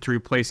in to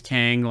replace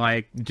Kang,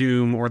 like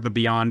Doom or the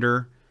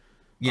Beyonder.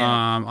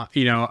 Yeah.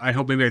 You know, I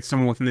hope maybe it's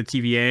someone within the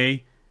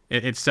TVA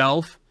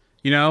itself,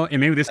 you know, and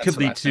maybe this could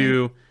lead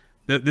to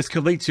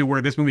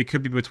where this movie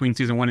could be between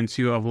season 1 and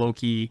 2 of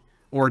Loki,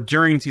 or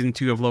during season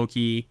 2 of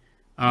Loki,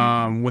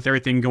 with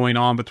everything going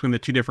on between the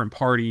two different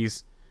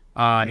parties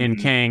in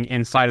Kang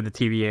inside of the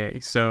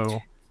TVA.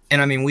 So,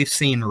 and I mean, we've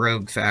seen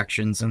rogue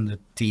factions in the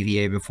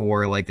TVA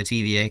before. Like the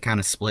TVA kind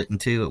of split in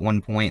two at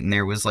one point, and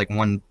there was like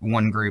one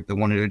group that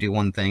wanted to do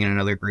one thing and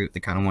another group that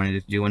kind of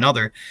wanted to do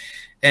another.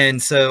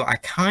 And so I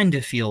kind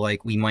of feel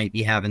like we might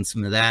be having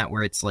some of that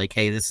where it's like,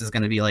 hey, this is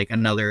going to be like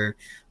another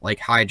like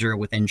Hydra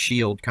within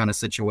Shield kind of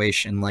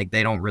situation. Like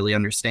they don't really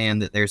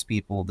understand that there's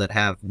people that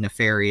have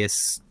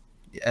nefarious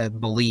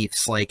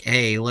beliefs, like,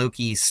 hey,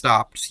 Loki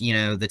stopped, you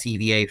know, the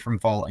TVA from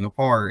falling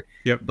apart.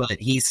 Yep. But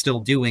he's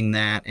still doing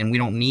that, and we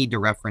don't need to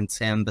reference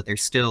him, but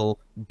there's still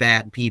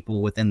bad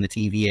people within the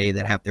TVA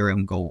that have their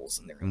own goals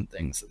and their own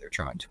things that they're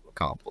trying to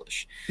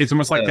accomplish. It's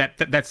almost like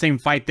that same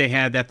fight they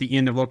had at the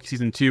end of Loki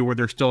season 2, where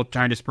they're still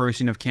trying to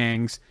dispersion of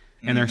Kangs,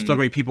 and there's still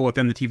going to be people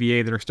within the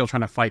TVA that are still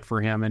trying to fight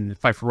for him and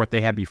fight for what they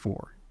had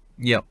before.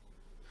 Yep.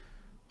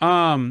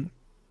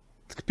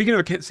 Speaking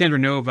of Cassandra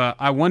Nova,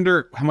 I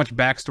wonder how much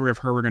backstory of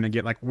her we're going to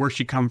get. Like, where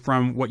she come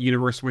from? What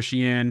universe was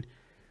she in?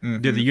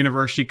 Did the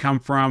universe she come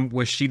from,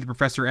 was she the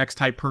Professor X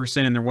type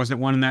person and there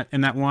wasn't one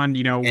in that one?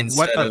 You know,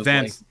 Instead what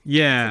events?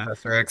 Like,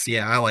 Professor X,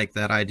 yeah, I like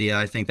that idea.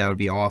 I think that would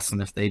be awesome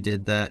if they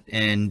did that.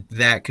 And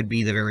that could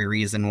be the very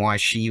reason why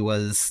she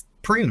was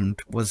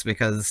pruned, was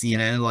because, you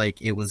know, like,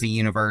 it was a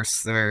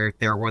universe where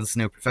there was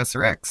no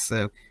Professor X.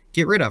 So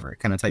get rid of her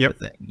kind of type of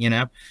thing, you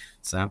know?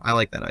 So I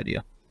like that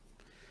idea.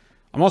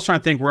 I'm also trying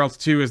to think where else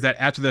too is that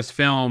after this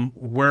film,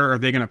 where are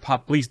they going to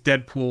pop? At least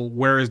Deadpool.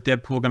 Where is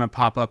Deadpool going to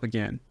pop up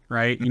again?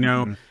 Right? You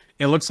know,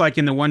 it looks like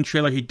in the one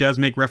trailer he does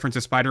make reference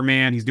to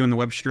Spider-Man. He's doing the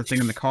web shooter thing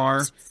in the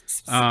car.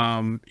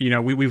 You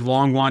know, we've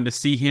long wanted to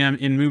see him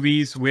in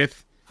movies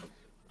with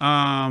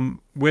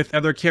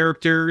other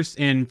characters.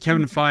 And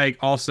Kevin Feige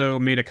also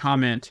made a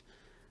comment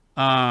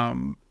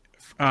via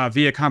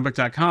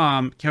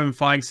comicbook.com. Kevin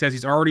Feige says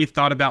he's already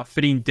thought about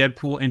fitting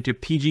Deadpool into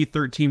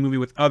PG-13 movie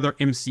with other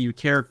MCU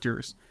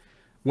characters.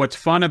 What's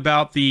fun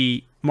about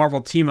the Marvel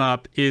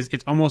team-up is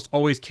it's almost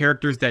always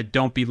characters that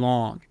don't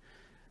belong.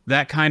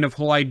 That kind of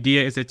whole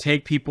idea is to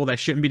take people that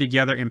shouldn't be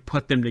together and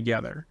put them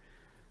together.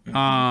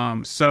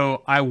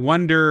 So I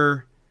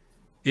wonder,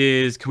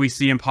 can we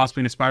see him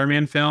possibly in a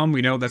Spider-Man film?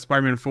 We know that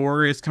Spider-Man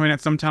 4 is coming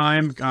at some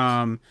time.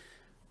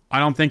 I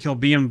don't think he'll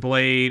be in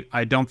Blade.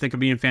 I don't think he'll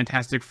be in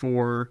Fantastic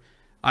Four.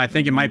 I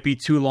think it might be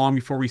too long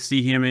before we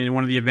see him in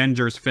one of the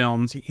Avengers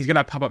films. He's going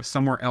to pop up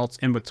somewhere else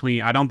in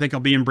between. I don't think he'll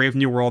be in Brave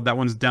New World. That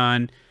one's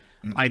done.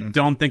 I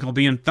don't think he'll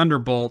be in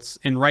Thunderbolts.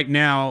 And right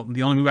now,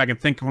 the only movie I can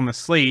think of on the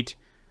slate,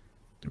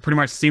 it pretty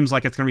much seems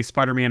like it's going to be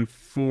Spider-Man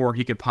 4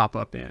 he could pop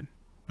up in.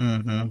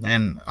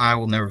 And I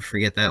will never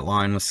forget that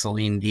line with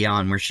Celine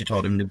Dion where she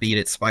told him to beat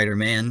it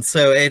Spider-Man.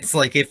 So it's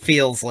like, it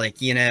feels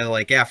like, you know,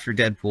 like after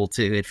Deadpool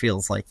 2, it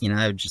feels like, you know,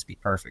 that would just be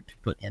perfect to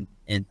put in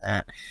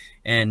that.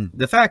 And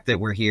the fact that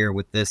we're here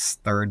with this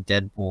third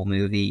Deadpool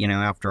movie, you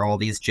know, after all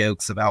these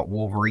jokes about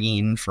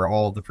Wolverine for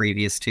all the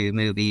previous 2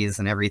 movies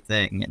and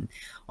everything and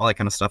all that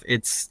kind of stuff,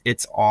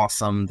 it's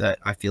awesome that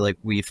I feel like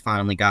we've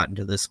finally gotten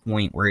to this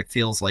point where it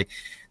feels like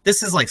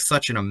this is like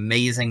such an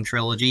amazing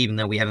trilogy, even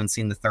though we haven't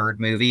seen the third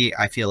movie.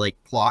 I feel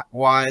like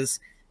plot-wise,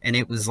 and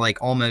it was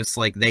like almost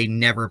like they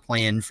never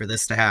planned for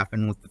this to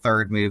happen with the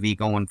third movie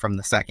going from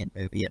the second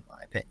movie, in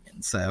my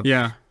opinion. So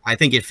yeah, I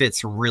think it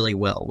fits really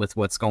well with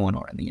what's going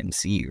on in the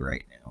MCU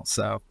right now.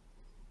 So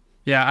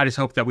yeah, I just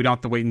hope that we don't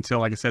have to wait until,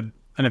 like I said,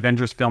 an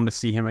Avengers film to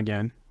see him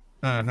again.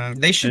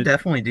 They should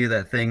definitely do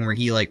that thing where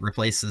he like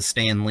replaces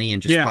Stan Lee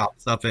and just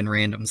pops up in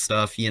random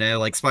stuff, you know,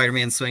 like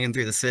Spider-Man swinging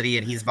through the city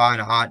and he's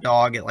buying a hot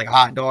dog at like a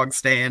hot dog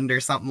stand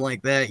or something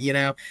like that, you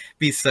know.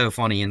 Be so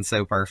funny and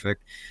so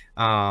perfect.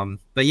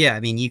 But yeah, I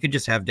mean, you could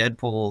just have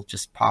Deadpool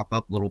just pop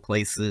up little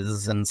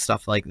places and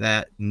stuff like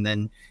that, and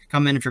then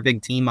come in for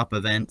big team up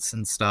events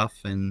and stuff.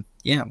 And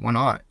yeah, why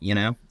not? You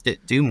know,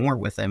 do more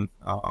with him.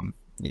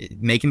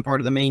 Make him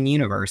part of the main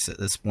universe at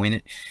this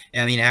point.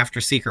 I mean, after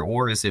Secret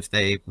Wars, if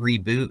they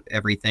reboot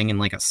everything in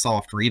like a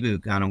soft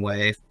reboot kind of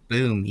way,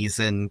 boom, he's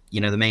in,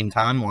 you know, the main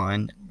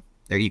timeline.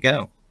 There you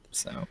go.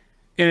 So,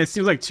 and it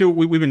seems like too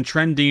we've been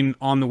trending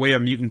on the way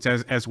of mutants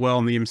as well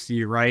in the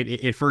MCU, right?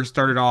 It first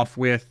started off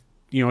with,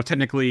 you know,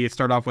 technically it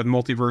started off with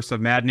Multiverse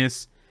of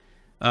Madness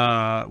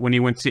when he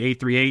went to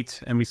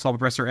 838 and we saw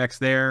Professor X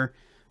there.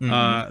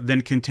 Then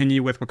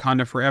continue with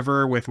Wakanda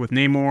Forever with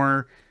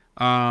Namor.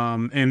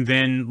 And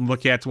then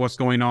look at what's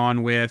going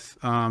on with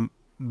the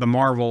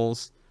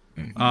Marvels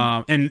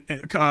and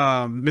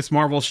Miss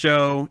Marvel's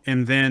show,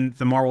 and then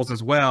the Marvels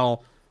as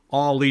well,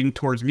 all leading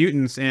towards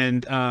mutants.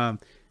 And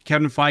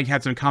Kevin Feige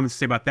had some comments to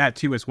say about that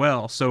too as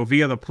well. So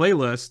via the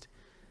playlist,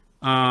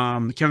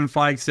 Kevin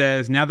Feige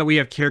says, now that we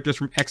have characters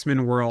from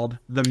X-Men world,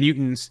 the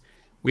mutants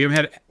we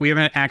haven't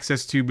had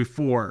access to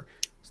before.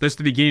 This is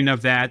the beginning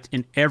of that,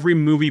 and every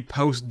movie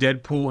post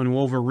Deadpool and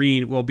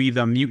Wolverine will be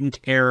the mutant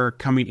era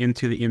coming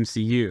into the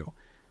MCU.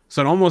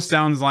 So it almost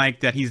sounds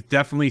like that he's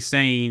definitely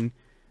saying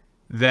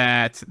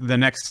that the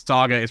next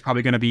saga is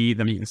probably going to be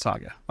the mutant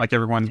saga, like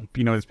everyone,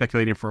 you know, is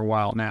speculating for a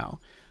while now.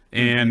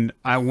 And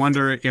I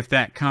wonder if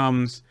that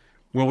comes,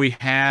 will we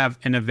have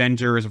an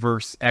Avengers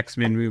versus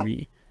X-Men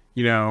movie,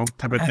 you know,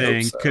 type of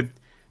thing? So.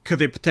 Could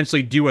they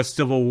potentially do a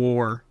Civil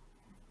War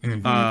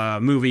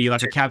movie,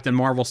 like a Captain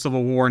Marvel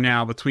Civil War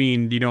now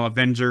between, you know,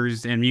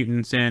 Avengers and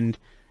mutants, and,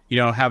 you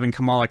know, having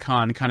Kamala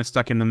Khan kind of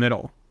stuck in the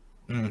middle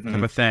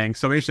type of thing.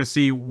 So we should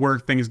see where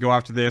things go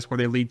after this, where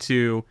they lead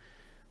to.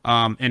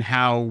 and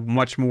how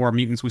much more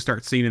mutants we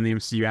start seeing in the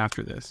MCU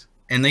after this.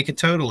 And they could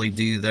totally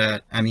do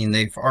that. I mean,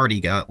 they've already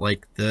got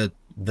like the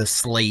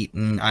slate,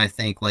 and I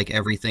think like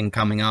everything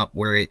coming up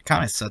where it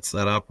kind of sets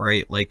that up,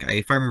 right? Like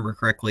if I remember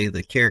correctly,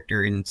 the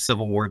character in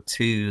Civil War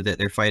 2 that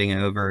they're fighting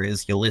over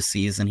is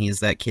Ulysses, and he's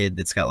that kid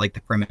that's got like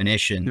the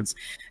premonitions.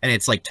 And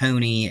it's like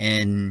Tony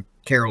and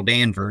Carol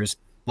Danvers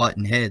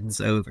button heads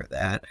over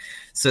that.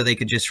 So they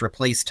could just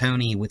replace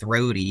Tony with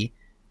Rhodey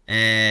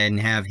and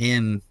have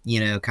him, you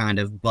know, kind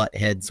of butt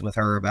heads with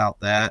her about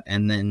that.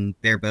 And then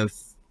they're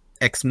both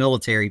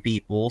ex-military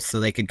people, so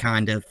they could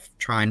kind of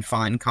try and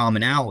find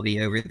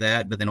commonality over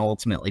that, but then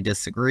ultimately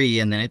disagree,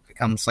 and then it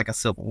becomes like a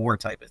Civil War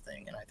type of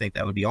thing. And I think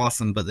that would be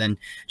awesome. But then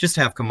just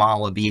have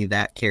Kamala be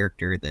that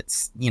character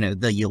that's, you know,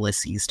 the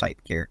Ulysses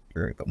type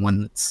character, the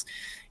one that's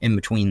in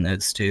between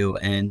those two.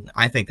 And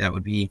I think that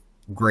would be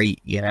great,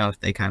 you know, if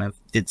they kind of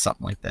did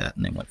something like that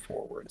and they went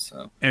forward.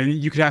 So, and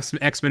you could have some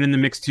X-Men in the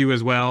mix too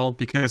as well,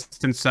 because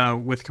since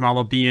with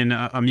Kamala being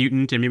a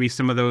mutant, and maybe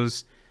some of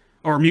those,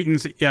 or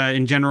mutants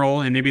in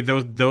general, and maybe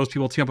those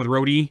people team up with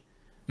Rhodey,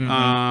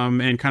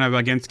 and kind of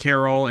against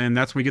Carol, and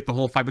that's when we get the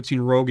whole fight between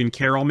Rogue and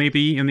Carol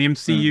maybe in the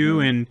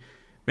MCU, and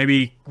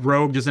maybe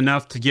Rogue does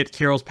enough to get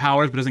Carol's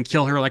powers but doesn't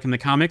kill her like in the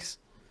comics.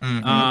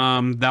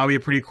 That would be a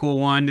pretty cool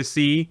one to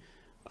see.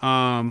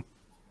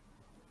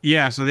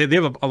 Yeah, so they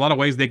have a lot of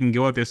ways they can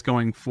go at this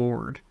going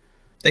forward.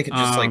 They could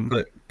just like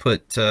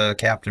put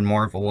Captain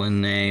Marvel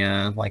in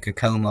a like a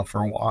coma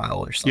for a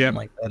while or something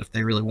like that if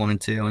they really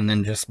wanted to, and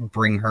then just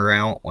bring her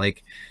out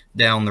like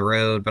down the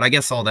road. But I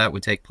guess all that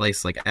would take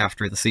place like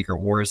after the Secret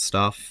Wars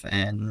stuff,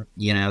 and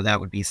you know, that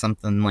would be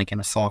something like in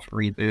a soft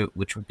reboot,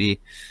 which would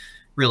be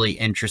really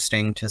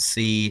interesting to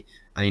see.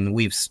 I mean,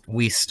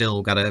 we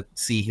still got to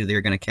see who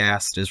they're going to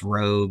cast as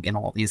Rogue and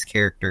all these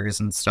characters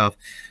and stuff.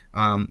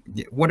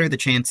 What are the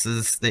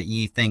chances that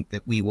you think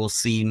that we will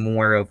see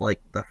more of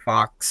like the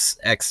Fox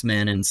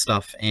X-Men and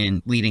stuff,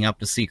 and leading up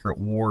to Secret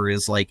War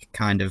is like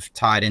kind of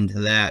tied into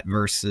that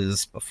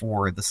versus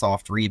before the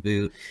soft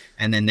reboot,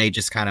 and then they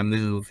just kind of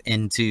move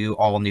into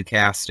all new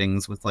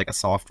castings with like a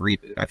soft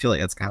reboot? I feel like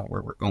that's kind of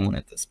where we're going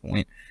at this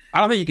point. I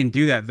don't think you can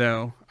do that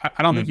though.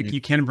 I don't think you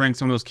can bring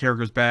some of those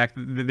characters back.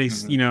 They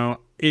you know,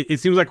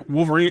 it seems like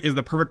Wolverine is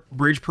the perfect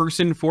bridge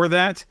person for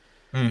that.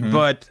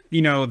 But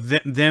you know,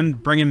 them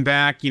bringing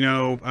back, you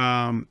know,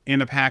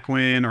 Anna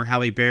Paquin or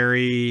Halle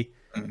Berry,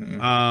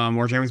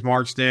 or James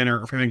Marsden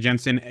or Famke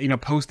Jensen, you know,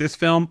 post this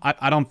film,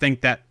 I don't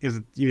think that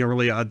is, you know,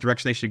 really a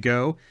direction they should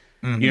go.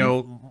 You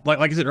know, like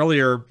I said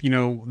earlier, you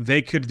know,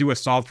 they could do a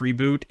soft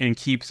reboot and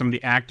keep some of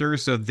the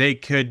actors, so they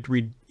could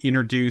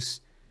reintroduce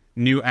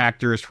new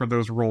actors for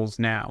those roles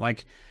now.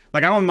 Like I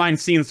don't mind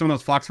seeing some of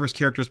those Foxverse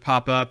characters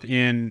pop up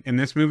in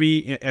this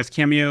movie as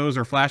cameos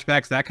or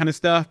flashbacks, that kind of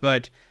stuff,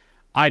 but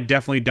I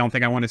definitely don't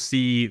think I want to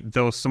see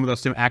some of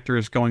those same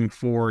actors going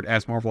forward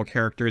as Marvel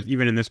characters,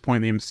 even in this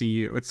point in the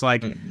MCU. It's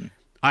like,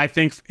 I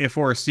think if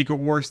for a Secret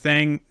Wars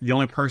thing, the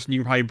only person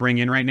you can probably bring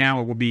in right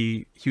now will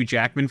be Hugh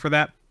Jackman for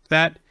that,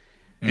 and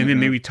then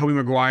maybe Tobey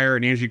Maguire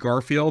and Andrew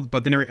Garfield,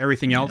 but then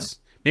everything else,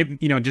 maybe,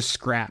 you know, just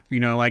scrap,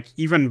 you know, like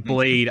even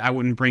Blade, I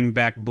wouldn't bring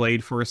back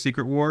Blade for a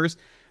Secret Wars.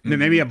 And then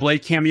maybe a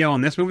Blade cameo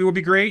in this movie would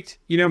be great.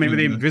 You know, maybe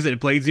they visit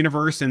Blade's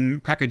universe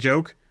and crack a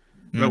joke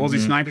about Wesley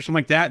Snipes or something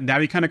like that.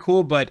 That'd be kind of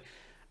cool. But,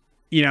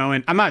 you know,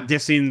 and I'm not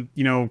dissing,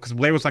 you know, because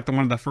Blade was like one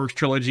of the first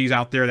trilogies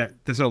out there that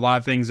set a lot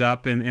of things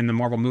up in the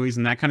Marvel movies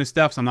and that kind of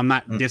stuff. So I'm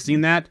not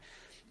dissing that.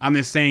 I'm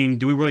just saying,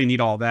 do we really need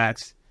all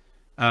that?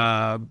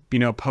 You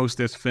know, post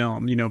this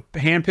film, you know,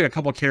 handpick a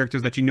couple of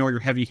characters that you know are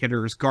your heavy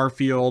hitters: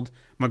 Garfield,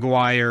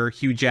 Maguire,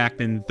 Hugh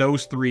Jackman,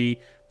 those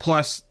three,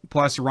 plus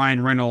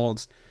Ryan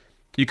Reynolds.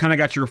 You kind of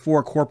got your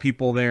 4 core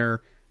people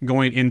there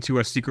going into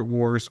a Secret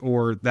Wars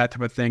or that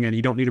type of thing, and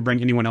you don't need to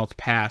bring anyone else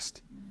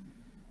past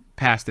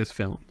this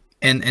film.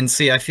 And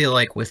see, I feel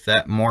like with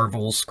that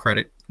Marvel's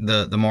credit,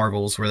 the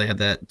Marvels where they had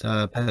that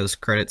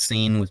post credit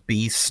scene with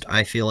Beast,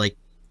 I feel like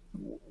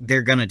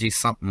they're gonna do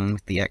something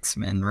with the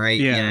X-Men, right?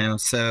 Yeah. You know,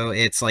 so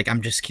it's like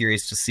I'm just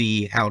curious to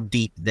see how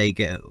deep they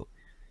go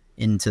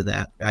into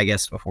that, I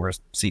guess, before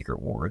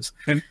Secret Wars.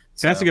 And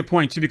that's a good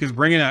point too, because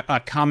bringing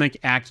a comic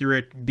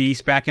accurate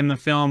Beast back in the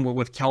film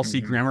with Kelsey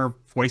Grammer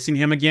voicing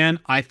him again,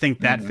 I think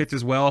that fits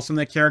as well. Some of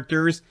the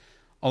characters,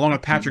 along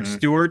with Patrick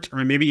Stewart,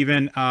 or maybe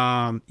even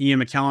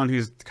Ian McKellen,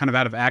 who's kind of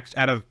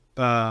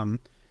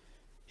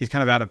he's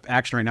kind of out of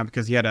action right now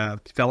because he had a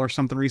fell or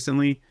something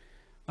recently.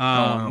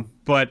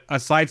 But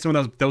aside some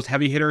of those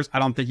heavy hitters, I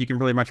don't think you can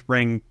really much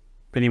bring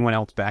anyone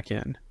else back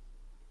in.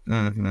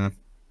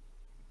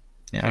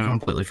 Yeah, I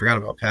completely forgot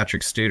about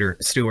Patrick Stewart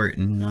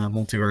in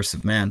Multiverse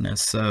of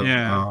Madness. So,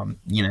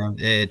 you know,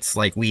 it's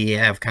like we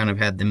have kind of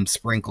had them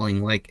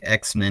sprinkling like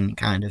X-Men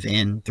kind of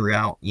in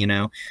throughout, you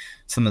know,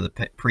 some of the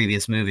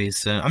previous movies.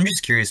 So I'm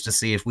just curious to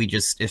see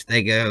if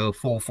they go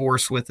full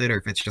force with it, or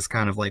if it's just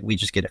kind of like we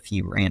just get a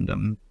few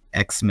random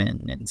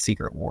X-Men and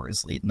Secret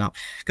Wars leading up.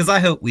 Because I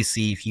hope we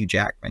see Hugh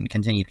Jackman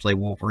continue to play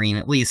Wolverine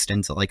at least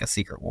into like a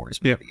Secret Wars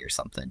movie or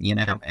something, you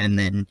know, and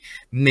then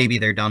maybe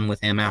they're done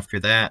with him after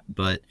that.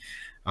 But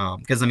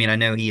because I mean, I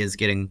know he is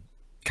getting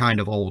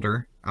kind of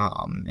older,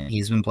 And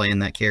he's been playing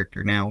that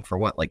character now for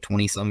what, like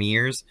 20 some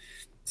years.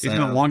 He's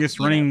the longest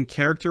running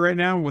character right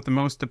now with the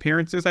most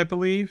appearances, I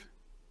believe.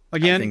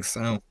 Again, I think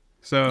so.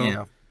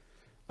 So,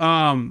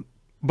 Yeah.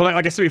 But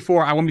like I said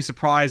before, I wouldn't be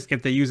surprised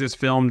if they use this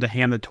film to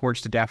hand the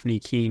torch to Daphne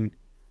Keane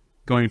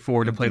going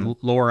forward to play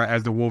Laura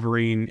as the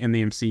Wolverine in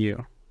the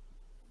MCU.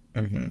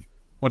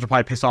 Which will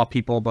probably piss off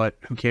people, but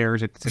who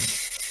cares?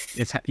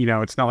 It's you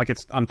know, it's not like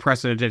it's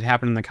unprecedented. It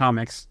happened in the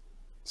comics.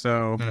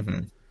 So,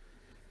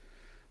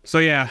 so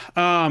yeah,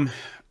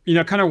 you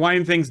know, kind of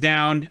winding things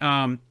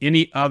down.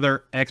 Any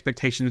other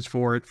expectations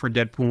for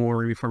Deadpool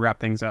Wolverine before we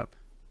wrap things up?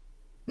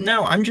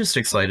 No, I'm just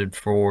excited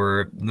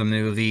for the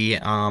movie.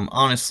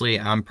 Honestly,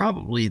 I'm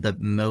probably the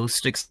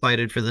most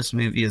excited for this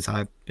movie as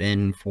I've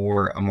been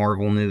for a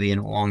Marvel movie in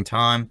a long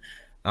time.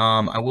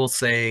 I will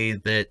say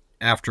that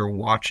after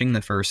watching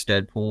the first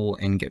Deadpool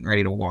and getting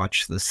ready to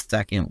watch the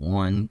second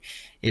one,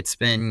 it's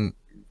been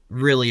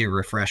really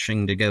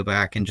refreshing to go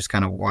back and just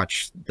kind of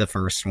watch the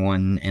first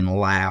one and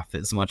laugh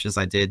as much as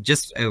I did,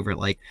 just over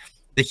like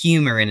the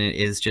humor in it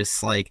is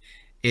just like,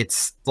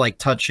 it's like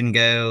touch and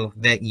go,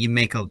 that you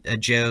make a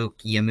joke,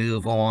 you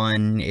move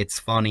on, it's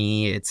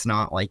funny, it's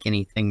not like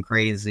anything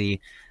crazy.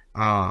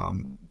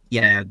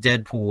 Yeah,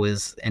 Deadpool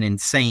is an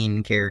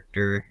insane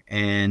character,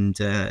 and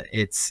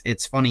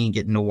it's funny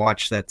getting to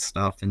watch that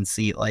stuff and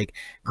see like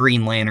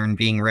Green Lantern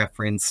being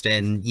referenced,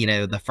 and you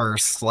know the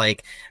first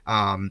like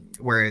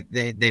where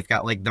they've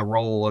got like the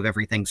roll of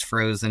everything's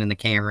frozen and the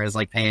camera is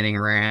like panning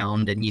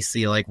around, and you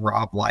see like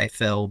Rob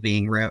Liefeld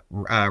being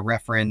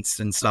referenced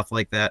and stuff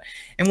like that,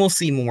 and we'll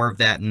see more of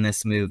that in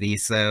this movie.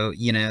 So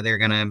you know they're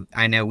gonna,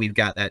 I know we've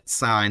got that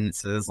sign that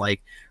says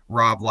like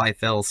Rob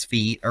Liefeld's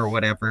feet or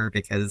whatever,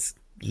 because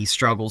he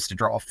struggles to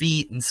draw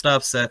feet and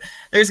stuff. So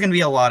there's going to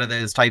be a lot of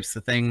those types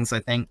of things,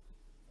 I think,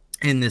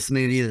 in this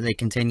movie that they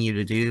continue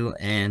to do.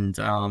 And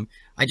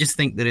I just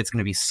think that it's going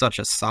to be such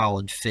a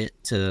solid fit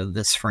to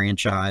this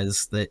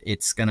franchise that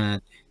it's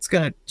gonna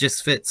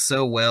just fit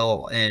so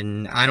well.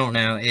 And I don't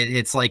know,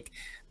 it's like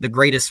the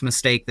greatest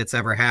mistake that's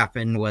ever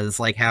happened was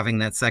like having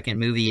that second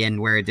movie end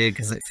where it did,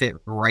 because it fit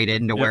right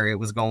into where it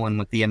was going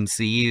with the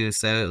MCU.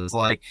 So it was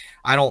like,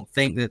 I don't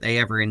think that they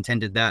ever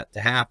intended that to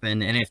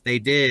happen. And if they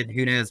did,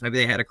 who knows, maybe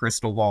they had a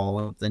crystal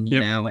ball, then you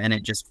know, and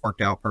it just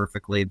worked out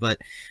perfectly. But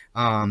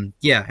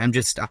yeah,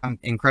 I'm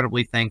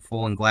incredibly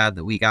thankful and glad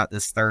that we got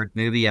this third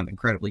movie. I'm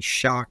incredibly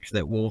shocked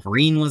that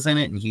Wolverine was in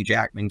it and Hugh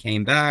Jackman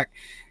came back.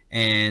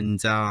 And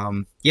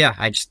yeah,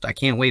 I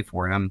can't wait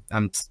for it.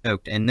 I'm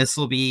stoked. And this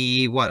will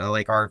be what,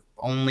 like our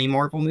only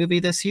Marvel movie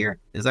this year?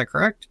 Is that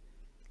correct?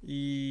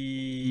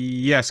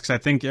 Yes, because I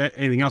think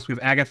anything else, we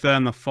have Agatha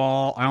in the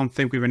fall. I don't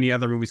think we have any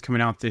other movies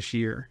coming out this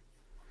year.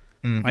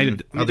 Other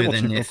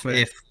than if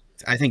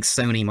I think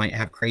Sony might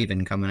have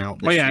Kraven coming out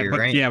this year,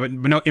 right? Yeah, but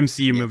no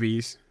MCU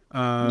movies.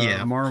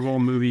 Marvel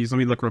movies. Let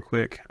me look real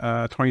quick.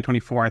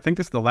 2024. I think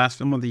this is the last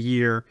film of the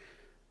year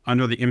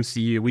under the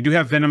MCU. We do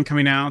have Venom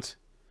coming out.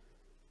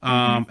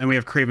 And we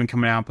have Kraven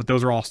coming out, but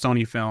those are all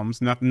Sony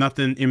films.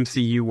 Nothing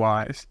MCU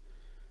wise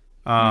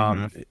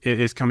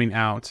is coming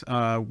out.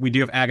 We do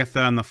have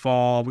Agatha in the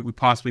fall. We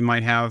possibly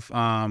might have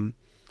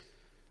the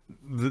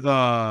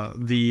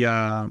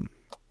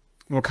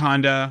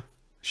Wakanda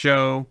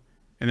show,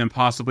 and then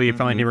possibly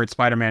if I never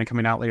Spider-Man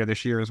coming out later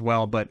this year as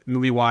well. But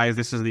movie wise,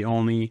 this is the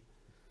only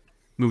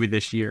movie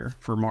this year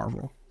for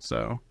Marvel.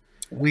 So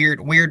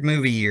weird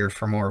movie year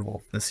for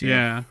Marvel this year.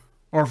 Yeah.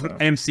 Or for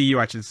MCU,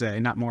 I should say,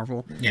 not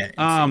Marvel. Yeah,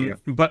 MCU.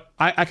 But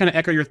I kind of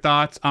echo your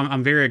thoughts.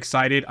 I'm very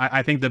excited.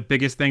 I think the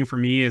biggest thing for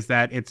me is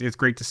that it's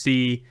great to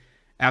see,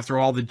 after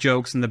all the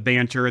jokes and the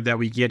banter, that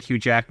we get Hugh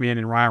Jackman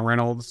and Ryan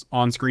Reynolds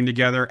on screen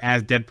together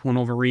as Deadpool and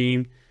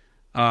Wolverine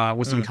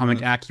with some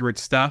comic accurate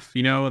stuff.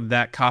 You know,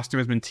 that costume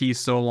has been teased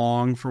so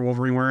long for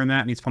Wolverine wearing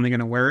that, and he's finally going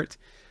to wear it.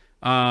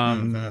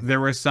 There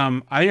was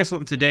some, I think I saw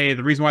something today,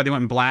 the reason why they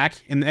went in black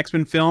in the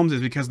X-Men films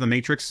is because of the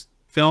Matrix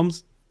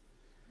films.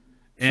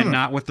 And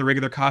not with the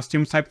regular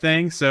costumes type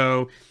thing.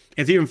 So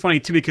it's even funny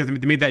too, because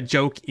they made that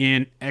joke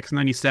in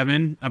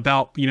X-97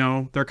 about, you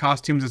know, their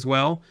costumes as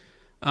well.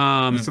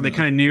 So they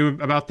kind of knew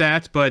about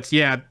that. But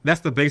yeah, that's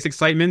the biggest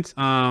excitement.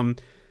 I'm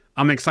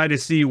excited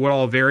to see what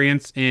all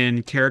variants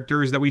and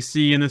characters that we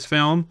see in this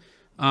film.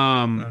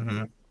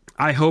 I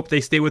hope they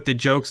stay with the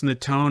jokes and the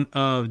tone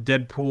of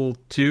Deadpool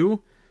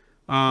 2.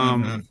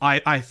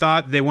 I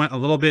thought they went a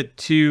little bit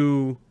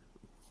too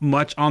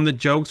much on the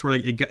jokes, where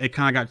it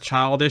kind of got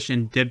childish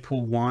in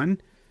Deadpool 1,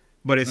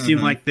 but it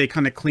seemed like they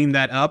kind of cleaned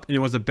that up, and it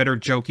was a better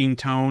joking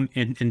tone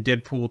in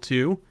Deadpool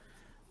 2.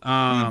 So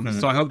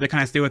I hope they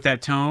kind of stay with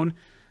that tone.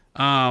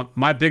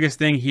 My biggest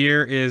thing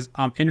here is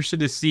I'm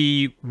interested to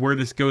see where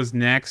this goes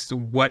next,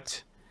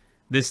 what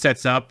this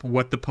sets up,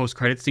 what the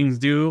post-credit scenes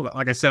do.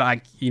 Like I said,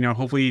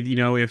 hopefully,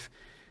 if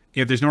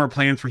there's no more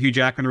plans for Hugh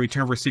Jackman to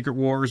return for Secret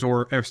Wars,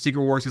 or if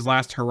Secret Wars his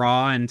last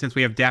hurrah, and since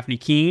we have Daphne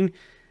Keane,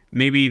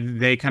 maybe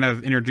they kind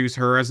of introduce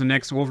her as the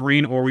next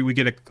Wolverine, or we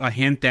get a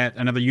hint that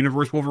another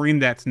universe Wolverine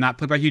that's not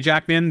played by Hugh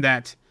Jackman,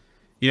 that,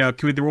 could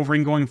be the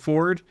Wolverine going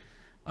forward.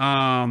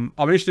 I'll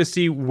be interested to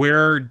see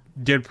where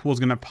Deadpool is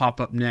going to pop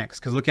up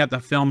next, because looking at the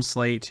film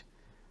slate,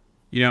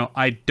 you know,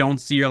 I don't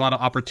see a lot of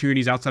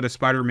opportunities outside of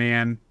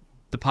Spider-Man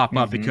to pop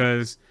up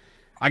because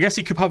I guess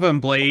he could pop up in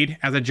Blade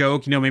as a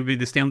joke, you know, maybe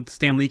the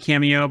Stan Lee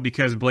cameo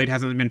because Blade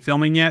hasn't been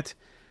filming yet.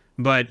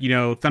 But, you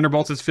know,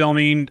 Thunderbolts is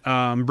filming.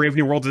 Brave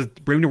New World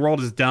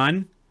is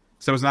done,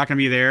 so it's not going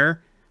to be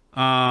there.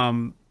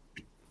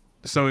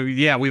 So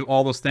yeah, we have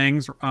all those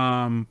things.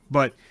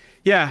 But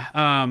yeah,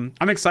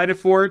 I'm excited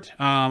for it.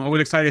 I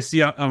was excited to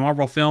see a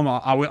Marvel film.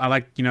 I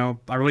like, you know,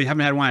 I really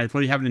haven't had one I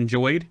really haven't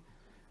enjoyed.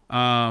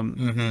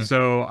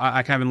 So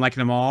I kind of been liking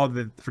them all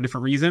for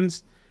different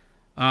reasons.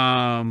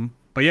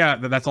 But yeah,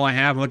 that's all I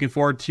have. I'm looking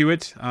forward to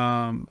it.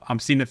 I'm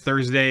seeing it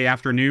Thursday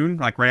afternoon,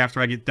 like right after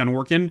I get done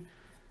working.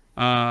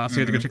 So I have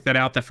to go check that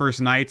out that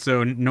first night.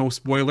 So no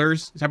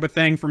spoilers type of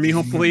thing for me,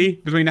 hopefully,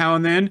 between now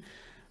and then.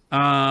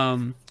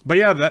 But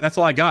yeah, that's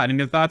all I got.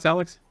 Any thoughts,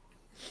 Alex?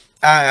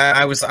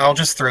 I'll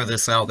just throw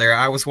this out there.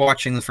 I was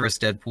watching the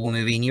first Deadpool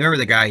movie, and you remember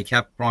the guy he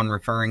kept on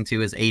referring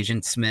to as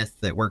Agent Smith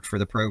that worked for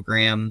the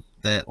program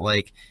that,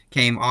 like,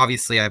 came,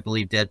 obviously, I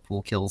believe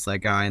Deadpool kills that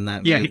guy in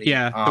that movie.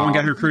 Yeah, the one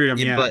guy who recruited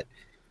him, But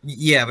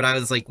I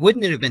was like,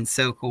 wouldn't it have been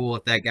so cool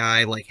if that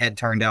guy, like, had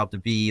turned out to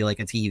be, like,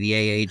 a TVA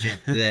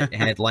agent that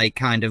had, like,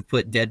 kind of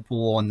put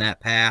Deadpool on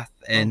that path,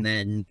 and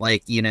then,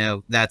 like, you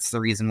know, that's the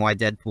reason why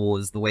Deadpool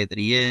is the way that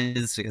he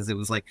is, because it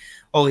was like,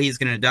 oh, he's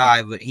gonna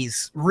die, but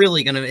he's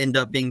really gonna end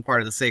up being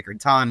part of the sacred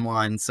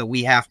timeline, so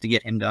we have to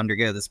get him to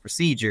undergo this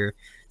procedure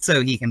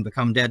so he can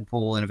become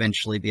Deadpool and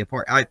eventually be a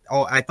part. I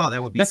thought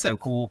that would be so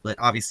cool, but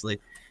obviously,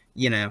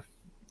 you know,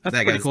 that's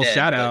a pretty cool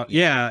shout out.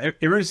 Yeah,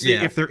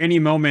 if there are any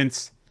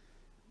moments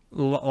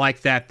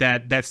like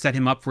that set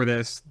him up for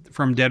this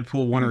from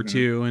Deadpool 1 or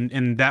 2,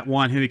 and that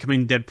one, him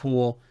becoming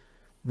Deadpool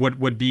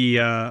would be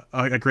a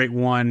great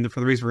one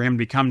for the reason for him to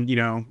become, you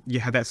know, you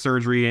have that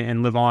surgery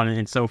and live on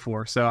and so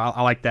forth. So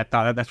I like that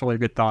thought. That's really a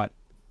good thought.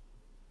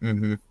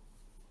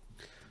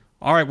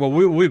 All right, well,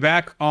 we'll be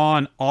back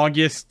on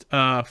August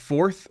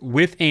 4th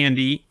with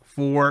Andy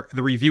for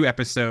the review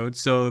episode.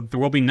 So there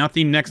will be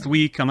nothing next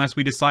week unless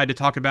we decide to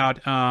talk about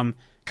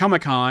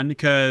Comic-Con,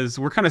 because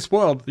we're kind of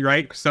spoiled,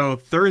 right? So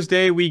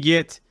Thursday we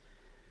get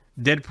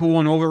Deadpool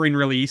and Wolverine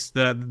release.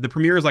 The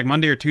premiere is like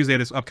Monday or Tuesday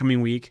this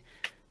upcoming week.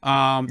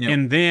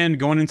 And then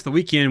going into the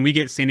weekend, we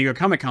get San Diego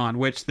Comic-Con,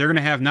 which they're going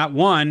to have not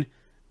one,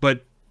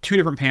 but 2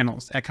 different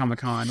panels at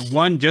Comic-Con.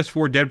 One just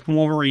for Deadpool and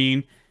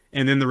Wolverine,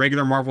 and then the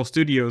regular Marvel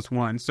Studios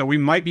one. So we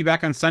might be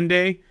back on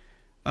Sunday.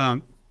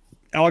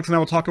 Alex and I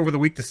will talk over the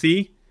week to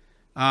see.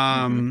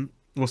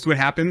 We'll see what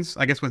happens,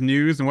 I guess, with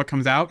news and what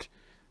comes out.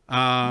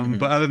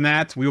 But other than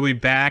that, we will be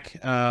back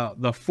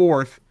the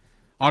 4th,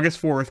 August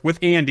 4th, with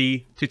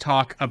Andy to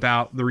talk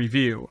about the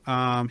review.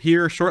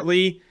 Here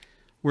shortly,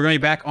 we're going to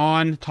be back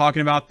on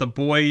talking about The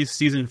Boys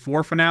Season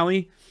 4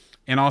 finale,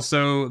 and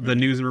also the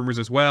news and rumors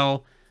as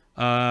well.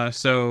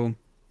 So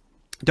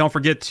don't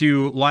forget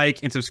to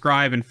like and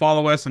subscribe and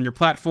follow us on your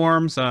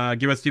platforms.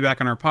 Give us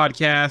feedback on our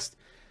podcast.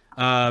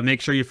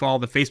 Make sure you follow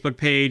the Facebook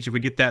page. If we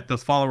get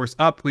those followers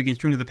up, we can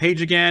stream to the page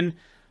again.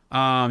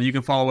 You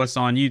can follow us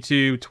on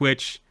YouTube,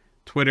 Twitch,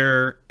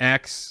 Twitter,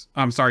 Twitter/X,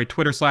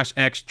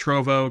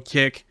 Trovo,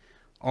 Kick,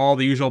 all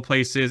the usual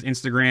places,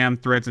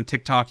 Instagram, Threads, and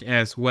TikTok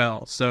as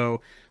well.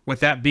 So with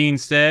that being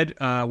said,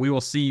 we will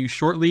see you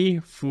shortly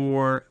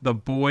for The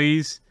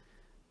Boys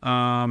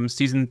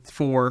Season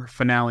 4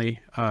 finale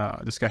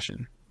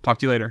discussion. Talk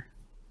to you later.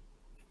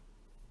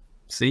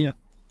 See ya.